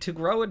 We need to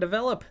grow and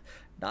develop,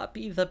 not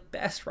be the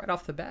best right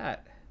off the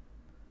bat.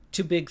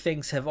 2 big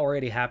things have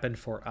already happened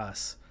for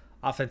us.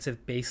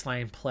 Offensive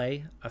baseline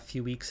play, a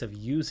few weeks of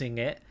using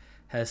it,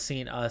 has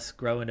seen us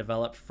grow and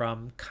develop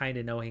from kind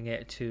of knowing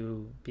it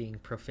to being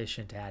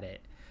proficient at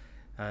it.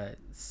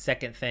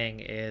 Second thing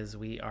is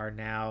we are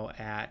now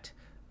at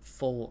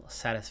full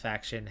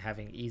satisfaction,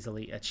 having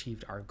easily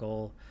achieved our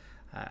goal.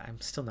 I'm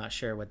still not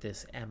sure what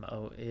this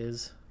MO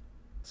is.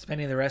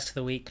 Spending the rest of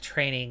the week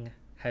training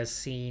has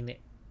seen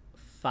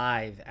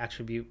 5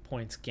 attribute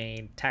points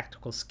gained: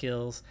 tactical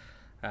skills,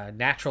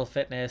 natural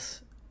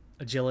fitness,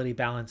 agility,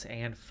 balance,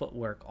 and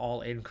footwork,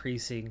 all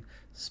increasing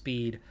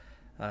speed,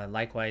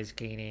 likewise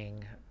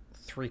gaining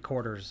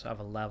 3/4 of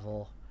a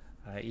level,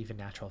 even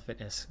natural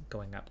fitness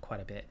going up quite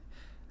a bit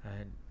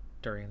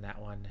during that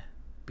one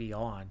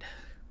beyond.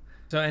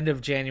 So end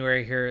of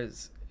January, here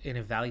is an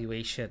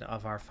evaluation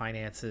of our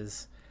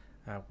finances.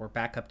 We're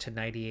back up to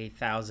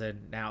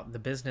 98,000. Now, the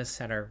business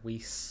center, we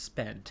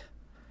spent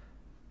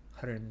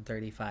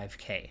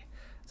 135K.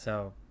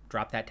 So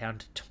drop that down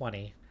to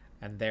 20,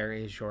 and there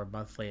is your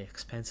monthly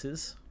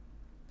expenses.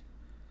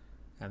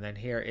 And then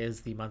here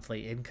is the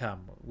monthly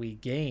income. We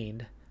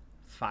gained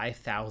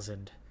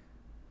 5,000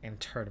 in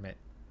tournament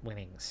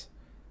winnings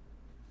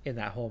in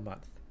that whole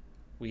month.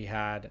 We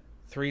had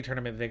 3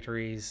 tournament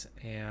victories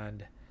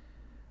and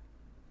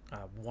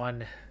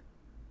 1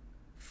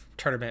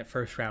 tournament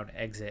first round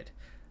exit.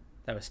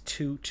 That was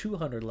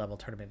 200 level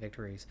tournament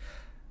victories.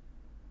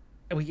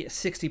 And we get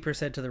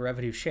 60% of the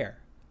revenue share.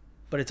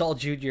 But it's all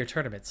junior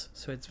tournaments,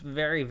 so it's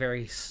very,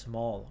 very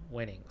small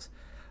winnings.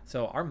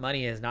 So our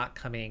money is not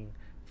coming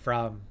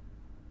from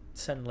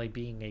suddenly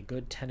being a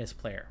good tennis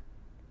player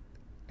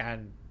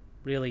and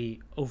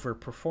really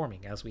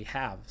overperforming as we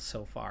have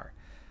so far.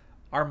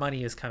 Our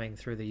money is coming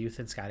through the Youth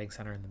and Scouting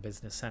Center and the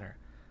Business Center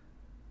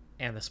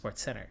and the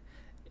Sports Center.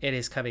 It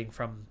is coming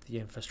from the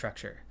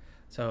infrastructure.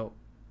 So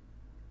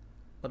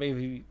let me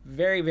be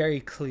very, very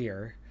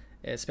clear,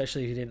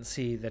 especially if you didn't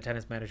see the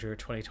Tennis Manager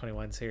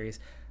 2021 series.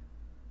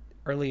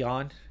 Early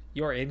on,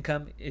 your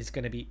income is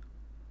going to be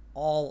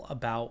all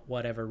about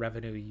whatever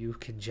revenue you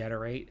can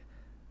generate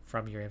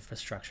from your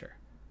infrastructure,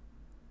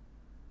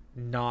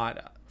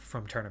 not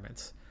from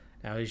tournaments.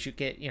 Now, as you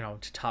get,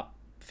 to top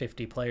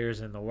 50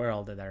 players in the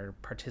world that are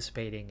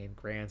participating in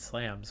Grand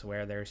Slams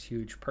where there's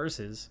huge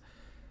purses,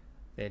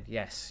 then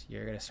yes,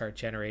 you're going to start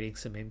generating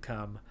some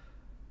income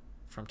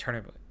from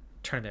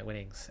tournament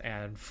winnings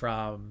and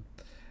from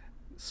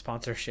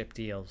sponsorship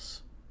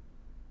deals.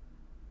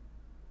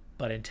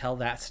 But until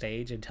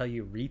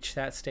you reach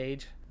that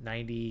stage,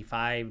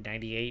 95,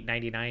 98,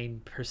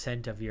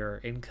 99% of your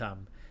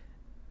income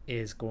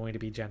is going to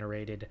be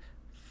generated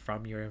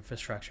from your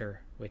infrastructure,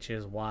 which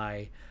is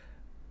why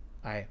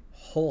I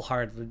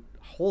wholeheartedly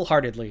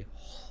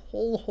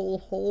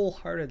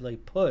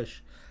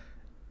push,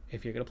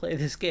 if you're going to play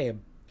this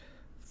game,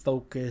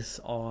 focus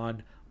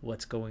on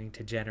what's going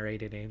to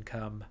generate an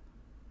income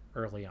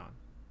early on.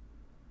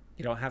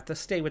 You don't have to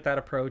stay with that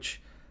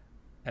approach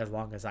as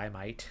long as I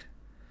might.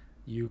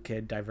 You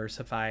can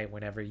diversify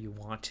whenever you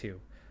want to.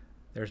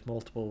 There's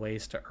multiple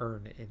ways to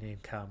earn an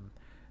income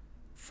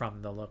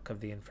from the look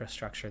of the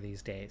infrastructure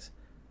these days.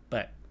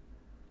 But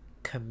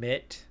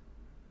commit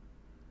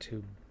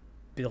to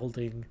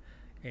building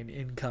an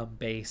income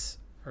base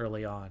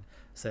early on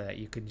so that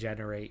you can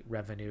generate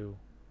revenue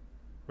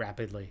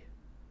rapidly,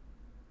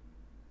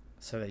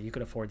 so that you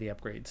can afford the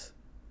upgrades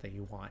that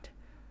you want.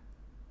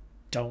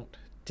 Don't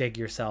dig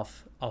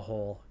yourself a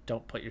hole.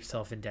 Don't put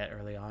yourself in debt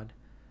early on.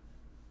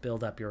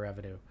 Build up your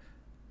revenue,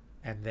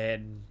 and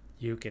then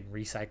you can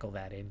recycle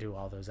that into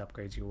all those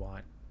upgrades you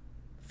want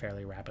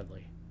fairly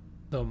rapidly.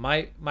 So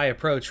my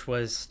approach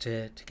was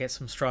to get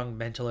some strong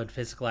mental and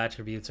physical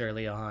attributes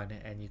early on,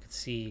 and you can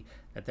see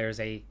that there's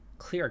a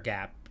clear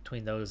gap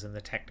between those and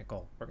the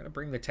technical. We're going to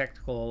bring the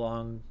technical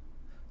along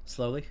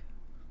slowly.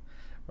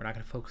 We're not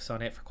going to focus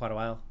on it for quite a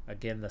while.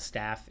 Again, the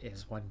staff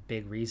is one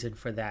big reason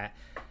for that,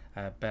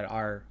 but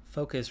our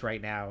focus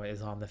right now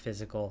is on the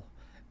physical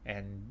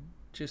and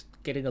just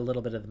getting a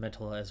little bit of the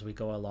mental as we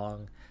go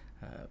along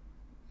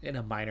in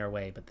a minor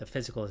way, but the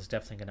physical is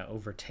definitely going to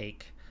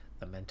overtake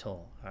the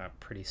mental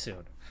pretty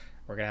soon.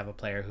 We're going to have a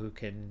player who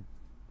can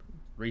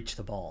reach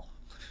the ball.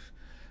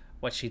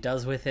 What she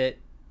does with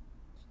it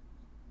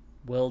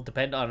will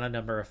depend on a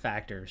number of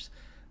factors,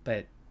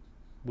 but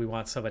we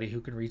want somebody who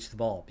can reach the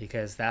ball,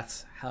 because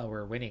that's how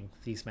we're winning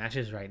these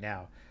matches right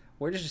now.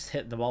 We're just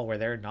hitting the ball where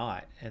they're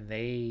not, and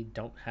they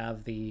don't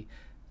have the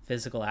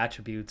physical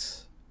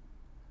attributes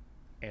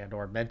and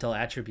or mental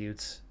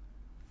attributes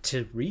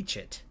to reach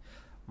it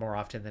more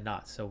often than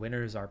not. So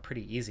winners are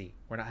pretty easy.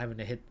 We're not having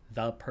to hit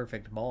the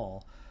perfect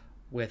ball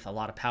with a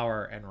lot of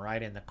power and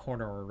right in the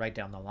corner or right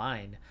down the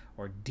line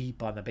or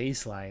deep on the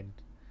baseline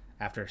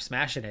after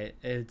smashing it.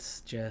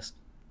 It's just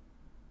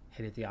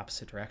hit it the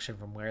opposite direction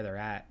from where they're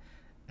at,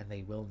 and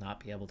they will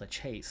not be able to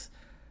chase.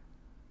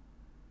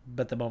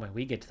 But the moment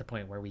we get to the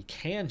point where we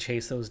can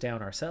chase those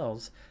down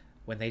ourselves,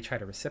 when they try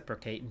to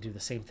reciprocate and do the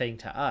same thing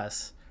to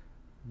us,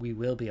 we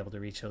will be able to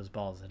reach those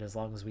balls. And as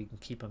long as we can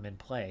keep them in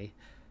play,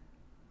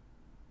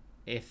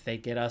 if they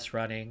get us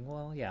running,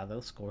 well, yeah,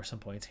 they'll score some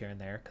points here and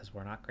there because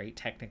we're not great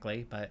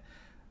technically, but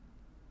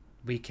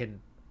we can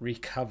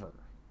recover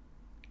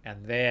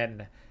and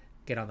then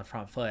get on the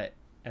front foot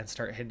and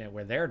start hitting it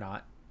where they're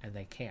not and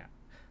they can't.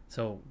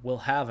 So we'll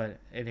have an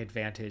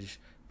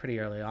advantage pretty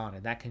early on,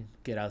 and that can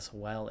get us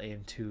well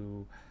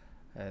into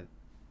a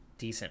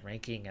decent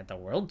ranking at the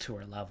World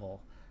Tour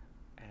level,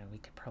 and we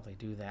could probably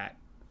do that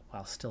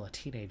while still a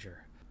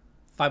teenager.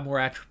 5 more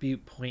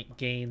attribute point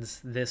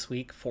gains this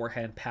week.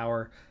 Forehand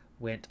power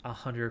went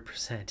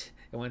 100%.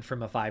 It went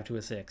from a 5 to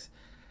a 6.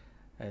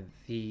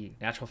 The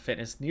natural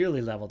fitness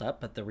nearly leveled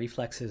up, but the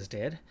reflexes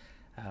did,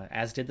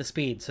 as did the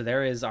speed. So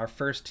there is our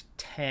first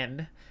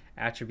 10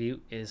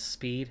 attribute is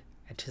speed.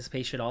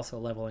 Anticipation also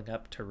leveling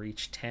up to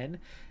reach 10,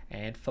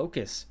 and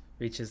focus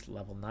reaches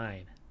level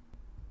 9.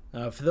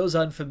 For those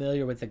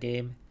unfamiliar with the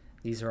game,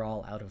 these are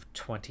all out of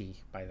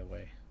 20, by the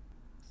way.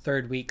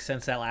 Third week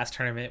since that last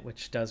tournament,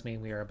 which does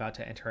mean we are about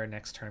to enter our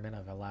next tournament.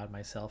 I've allowed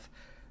myself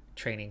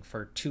training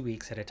for 2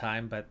 weeks at a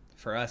time, but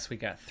for us we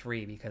got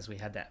 3 because we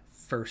had that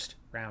first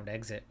round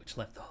exit, which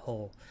left the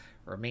whole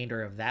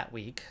remainder of that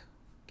week,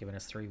 giving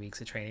us 3 weeks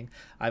of training.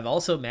 I've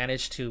also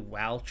managed to,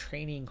 while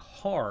training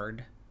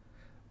hard,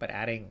 but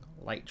adding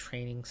light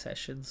training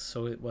sessions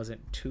so it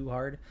wasn't too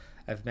hard,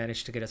 I've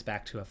managed to get us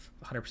back to a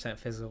 100%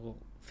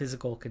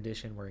 physical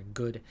condition. We're in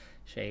good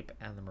shape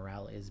and the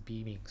morale is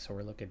beaming, so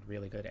we're looking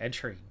really good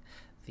entering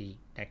the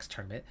next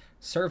tournament.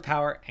 Serve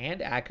power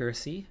and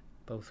accuracy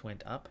both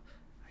went up.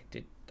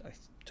 I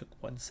took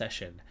 1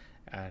 session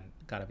and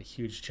got a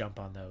huge jump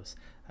on those.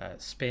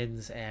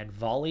 Spins and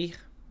volley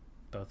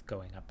both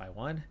going up by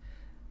 1,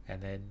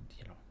 and then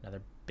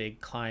another big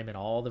climb in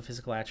all the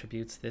physical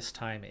attributes. This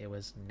time it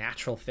was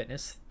natural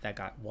fitness that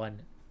got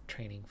 1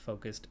 training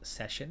focused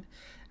session,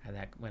 and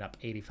that went up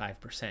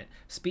 85%.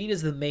 Speed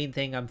is the main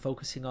thing I'm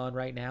focusing on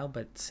right now,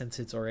 but since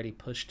it's already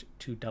pushed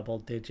to double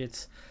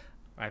digits,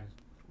 I'm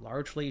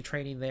largely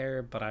training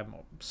there, but I'm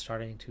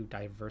starting to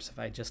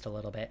diversify just a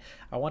little bit.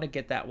 I want to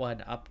get that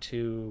one up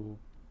to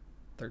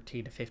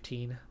 13 to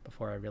 15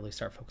 before I really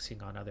start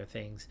focusing on other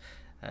things.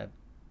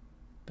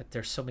 But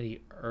there's so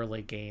many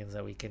early gains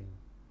that we can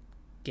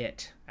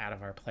get out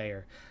of our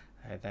player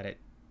that it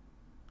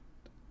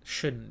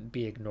shouldn't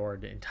be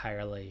ignored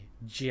entirely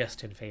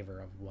just in favor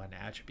of 1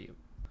 attribute.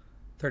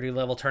 30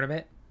 level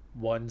tournament,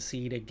 1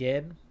 seed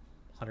again,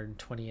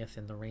 120th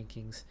in the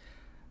rankings.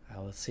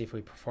 Let's see if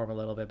we perform a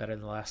little bit better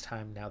than the last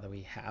time now that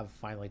we have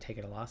finally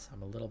taken a loss.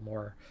 I'm a little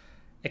more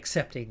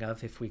accepting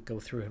of if we go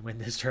through and win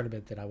this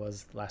tournament than I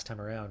was last time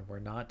around. We're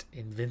not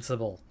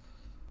invincible.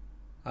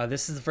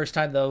 This is the first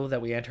time, though,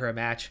 that we enter a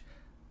match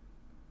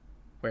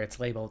where it's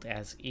labeled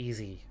as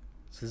easy.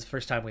 So this is the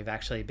first time we've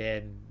actually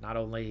been not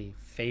only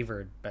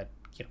favored, but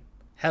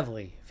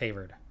heavily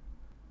favored.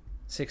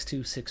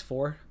 6-2,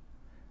 6-4.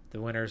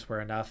 The winners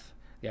were enough.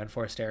 The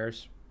unforced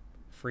errors,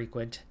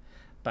 frequent.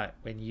 But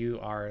when you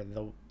are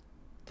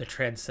the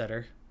trendsetter,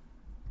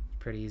 it's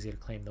pretty easy to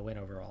claim the win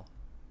overall.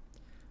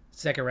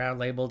 Second round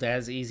labeled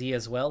as easy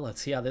as well.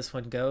 Let's see how this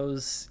one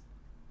goes.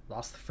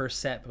 Lost the first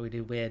set, but we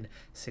did win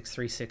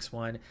 6-3,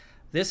 6-1.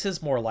 This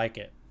is more like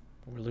it.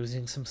 We're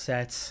losing some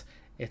sets.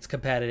 It's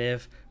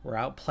competitive. We're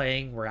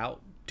outplaying. We're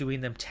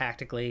outdoing them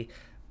tactically,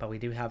 but we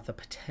do have the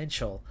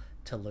potential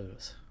to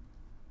lose.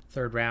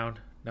 Third round,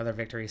 another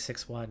victory,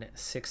 6-1,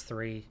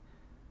 6-3.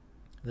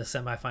 The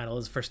semifinal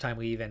is the first time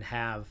we even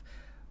have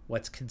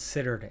what's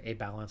considered a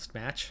balanced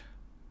match,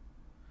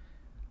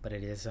 but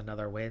it is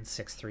another win,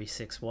 6-3,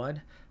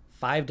 6-1.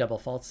 5 double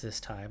faults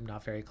this time,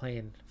 not very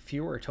clean.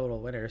 Fewer total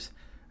winners,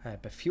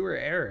 but fewer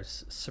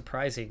errors.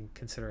 Surprising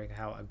considering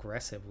how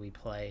aggressive we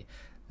play,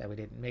 that we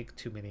didn't make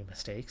too many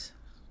mistakes.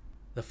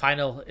 The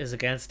final is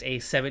against a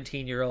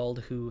 17-year-old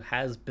who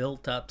has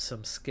built up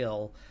some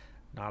skill,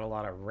 not a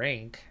lot of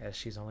rank, as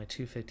she's only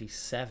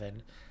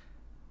 257,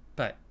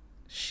 but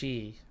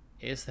she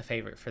is the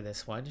favorite for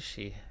this one.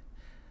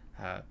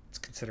 It's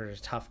considered a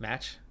tough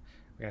match.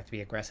 We're going to have to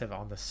be aggressive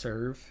on the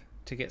serve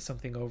to get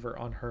something over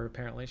on her.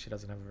 Apparently she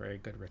doesn't have a very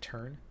good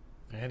return.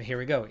 And here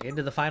we go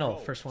into the final.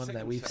 First one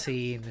that we've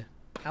seen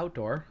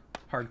outdoor,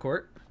 hard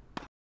court.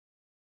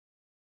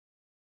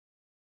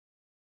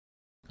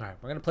 All right,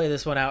 we're going to play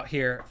this one out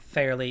here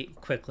fairly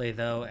quickly,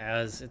 though,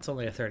 as it's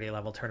only a 30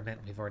 level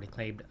tournament. We've already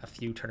claimed a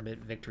few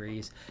tournament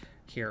victories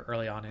here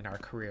early on in our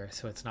career,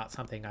 so it's not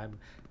something I'm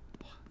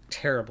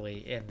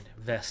terribly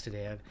invested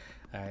in.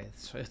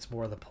 It's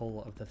more the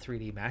pull of the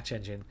 3D match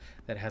engine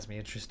that has me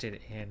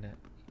interested in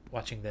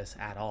watching this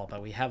at all.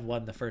 But we have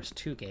won the first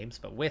 2 games,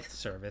 but with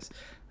service.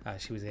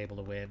 She was able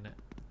to win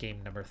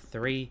game number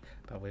 3,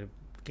 but we're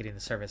getting the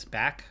service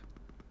back.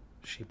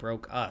 She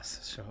broke us,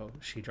 so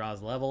she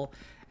draws level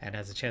and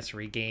has a chance to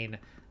regain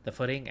the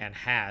footing, and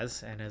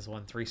has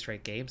won 3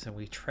 straight games, and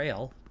we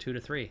trail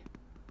 2-3.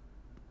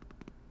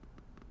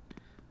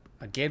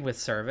 Again with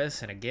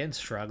service, and again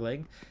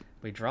struggling.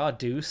 We draw a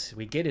deuce,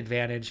 we get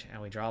advantage,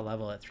 and we draw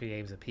level at 3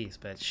 games apiece,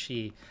 but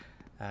she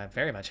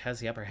very much has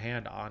the upper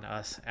hand on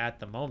us at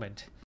the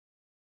moment.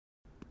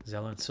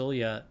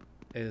 Zelensulia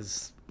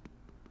is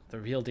the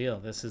real deal.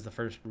 This is the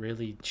first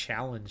really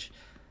challenge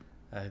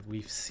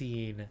we've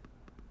seen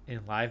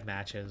in live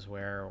matches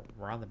where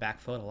we're on the back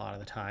foot a lot of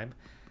the time.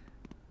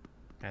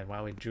 And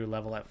while we drew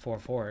level at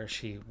 4-4,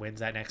 she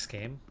wins that next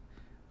game.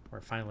 We're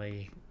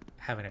finally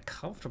having a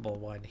comfortable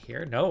one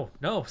here. No,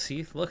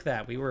 see, look at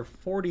that. We were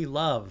 40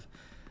 love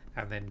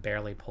and then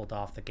barely pulled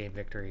off the game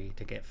victory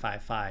to get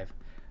 5-5.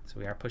 So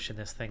we are pushing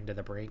this thing to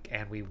the brink,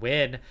 and we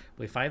win.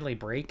 We finally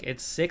break.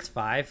 It's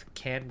 6-5.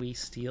 Can we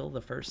steal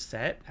the first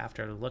set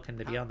after looking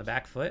to be on the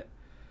back foot?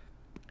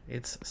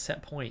 It's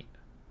set point.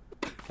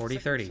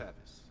 40-30.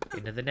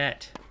 Into the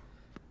net.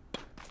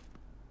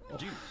 Oh,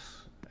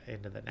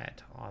 into the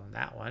net on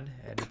that one,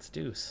 and it's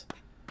deuce.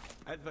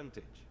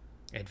 Advantage.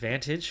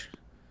 Advantage.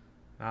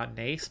 Not an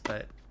ace,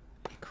 but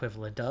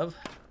equivalent of.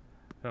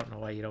 I don't know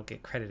why you don't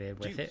get credited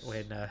with it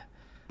when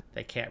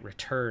they can't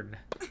return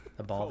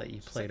the ball that you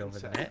played over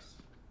the net.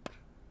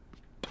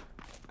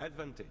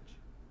 Advantage.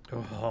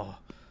 Oh,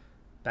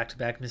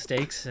 back-to-back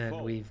mistakes,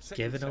 and we've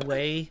given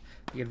away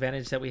the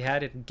advantage that we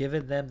had and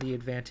given them the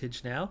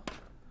advantage now.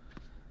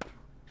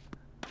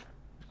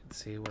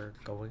 Let's see, we're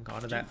going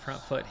onto that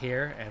front foot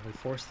here, and we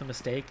force the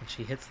mistake, and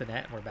she hits the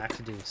net, and we're back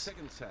to deuce.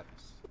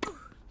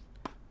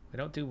 We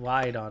don't do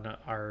wide on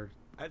our...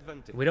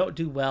 We don't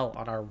do well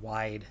on our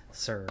wide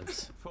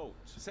serves.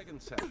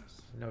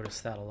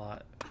 Notice that a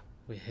lot.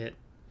 We hit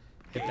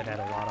the net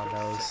a lot on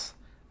those.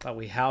 But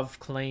we have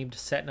claimed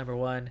set number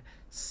 1,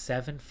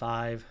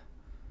 7-5.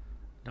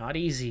 Not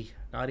easy,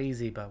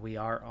 but we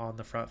are on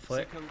the front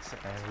foot.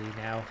 And we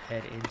now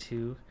head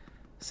into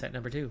set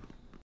number 2.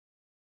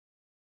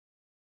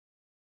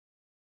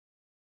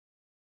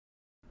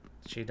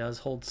 She does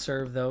hold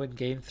serve, though, in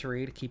game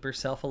 3 to keep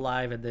herself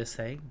alive in this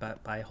thing.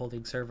 But by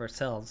holding serve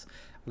ourselves,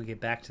 we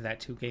get back to that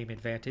 2-game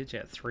advantage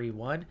at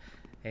 3-1.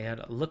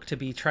 And look to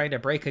be trying to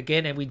break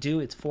again, and we do.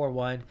 It's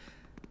 4-1.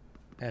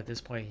 At this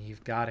point,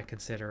 you've got to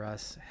consider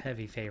us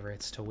heavy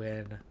favorites to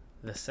win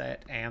the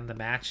set and the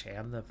match,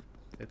 and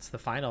it's the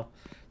final.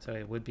 So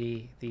it would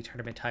be the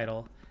tournament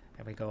title,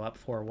 and we go up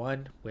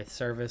 4-1 with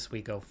service.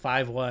 We go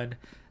 5-1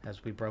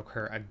 as we broke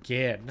her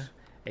again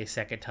a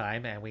second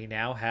time, and we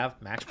now have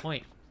match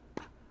point.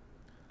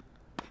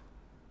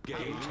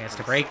 Chance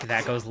to break.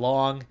 That goes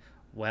long.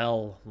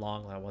 Well,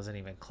 long. That wasn't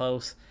even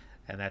close.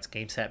 And that's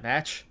game, set,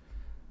 match.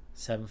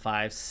 7-5,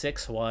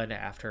 6-1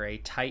 after a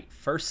tight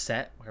first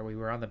set where we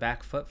were on the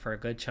back foot for a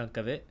good chunk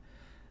of it.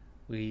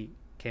 We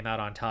came out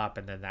on top,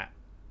 and then that,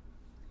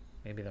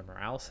 maybe the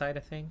morale side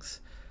of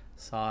things,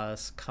 saw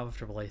us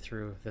comfortably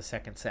through the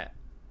second set.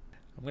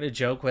 I'm going to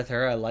joke with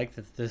her. I like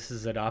that this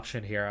is an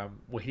option here. I'm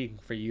waiting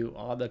for you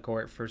on the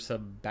court for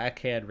some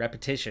backhand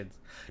repetitions.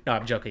 No,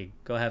 I'm joking.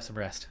 Go have some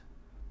rest.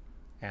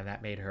 And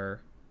that made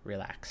her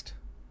relaxed.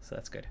 So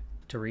that's good.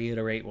 To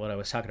reiterate what I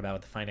was talking about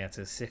with the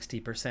finances,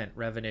 60%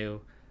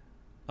 revenue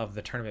of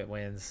the tournament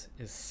wins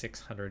is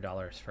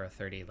 $600 for a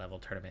 30-level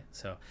tournament.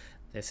 So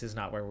this is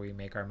not where we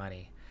make our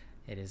money.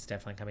 It is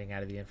definitely coming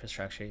out of the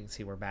infrastructure. You can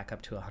see we're back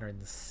up to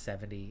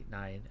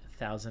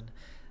 179,000.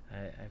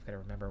 I've got to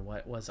remember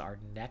what was our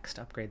next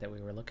upgrade that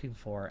we were looking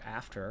for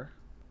after.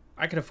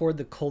 I can afford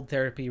the cold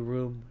therapy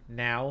room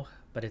now,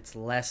 but it's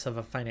less of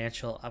a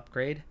financial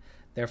upgrade.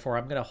 Therefore,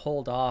 I'm going to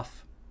hold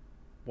off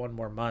one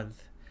more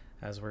month,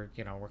 as we're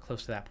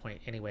close to that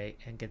point anyway,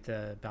 and get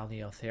the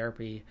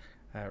balneotherapy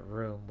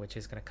room, which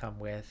is going to come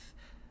with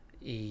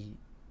a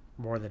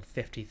more than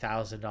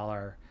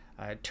 $50,000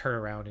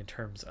 turnaround in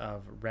terms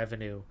of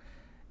revenue,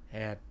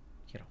 and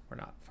we're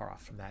not far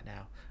off from that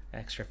now. An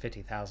extra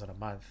 $50,000 a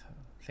month.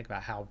 Think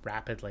about how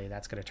rapidly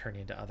that's going to turn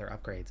into other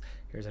upgrades.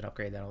 Here's an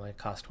upgrade that only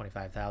cost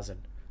 $25,000,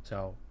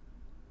 so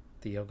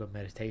the yoga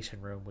meditation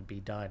room would be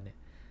done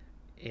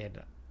in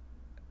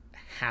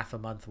half a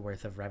month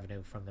worth of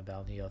revenue from the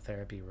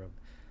balneotherapy room.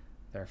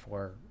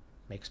 Therefore,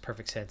 makes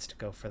perfect sense to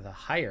go for the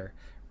higher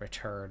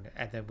return,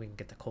 and then we can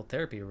get the cold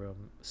therapy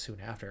room soon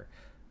after.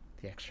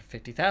 The extra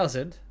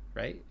 $50,000,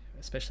 right?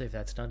 Especially if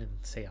that's done in,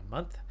 say, a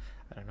month.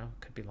 I don't know, it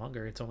could be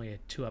longer. It's only a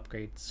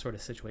 2-upgrade sort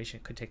of situation.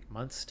 It could take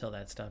months till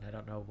that's done. I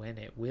don't know when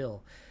it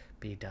will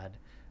be done.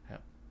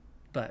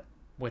 But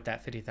with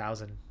that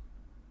 $50,000,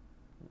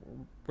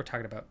 we're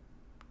talking about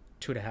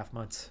 2.5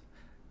 months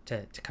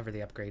to cover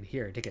the upgrade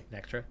here to get an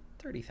extra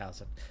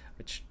 $30,000,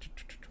 which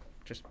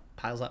just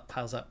piles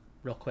up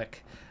real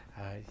quick.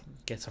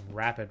 Get some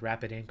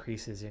rapid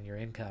increases in your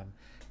income,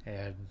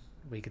 and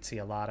we could see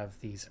a lot of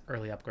these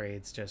early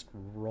upgrades just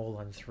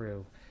rolling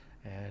through,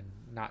 and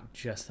not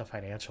just the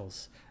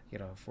financials.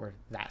 If we're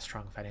that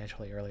strong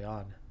financially early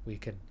on, we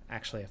can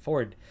actually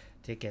afford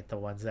to get the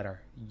ones that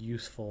are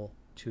useful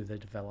to the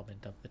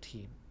development of the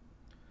team.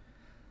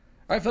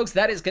 All right, folks,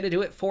 that is going to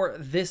do it for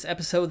this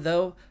episode,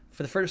 though.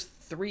 For the first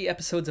 3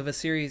 episodes of a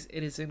series,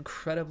 it is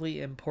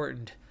incredibly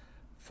important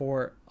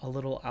for a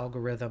little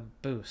algorithm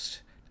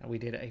boost. And we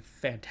did a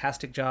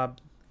fantastic job.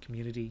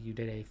 Community, you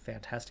did a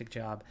fantastic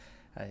job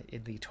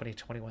in the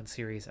 2021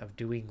 series of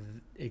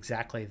doing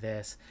exactly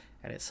this.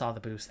 And it saw the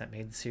boost that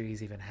made the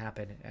series even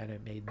happen, and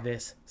it made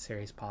this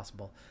series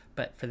possible.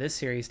 But for this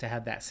series to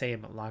have that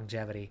same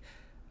longevity,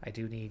 I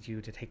do need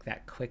you to take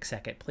that quick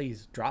second.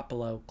 Please drop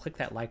below, click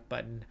that like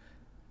button,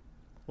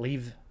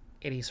 leave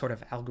any sort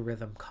of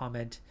algorithm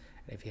comment.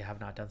 And if you have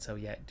not done so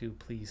yet, do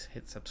please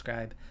hit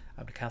subscribe.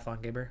 I'm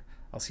Decathlon Gamer.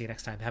 I'll see you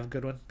next time. Have a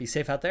good one. Be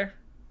safe out there.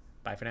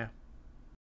 Bye for now.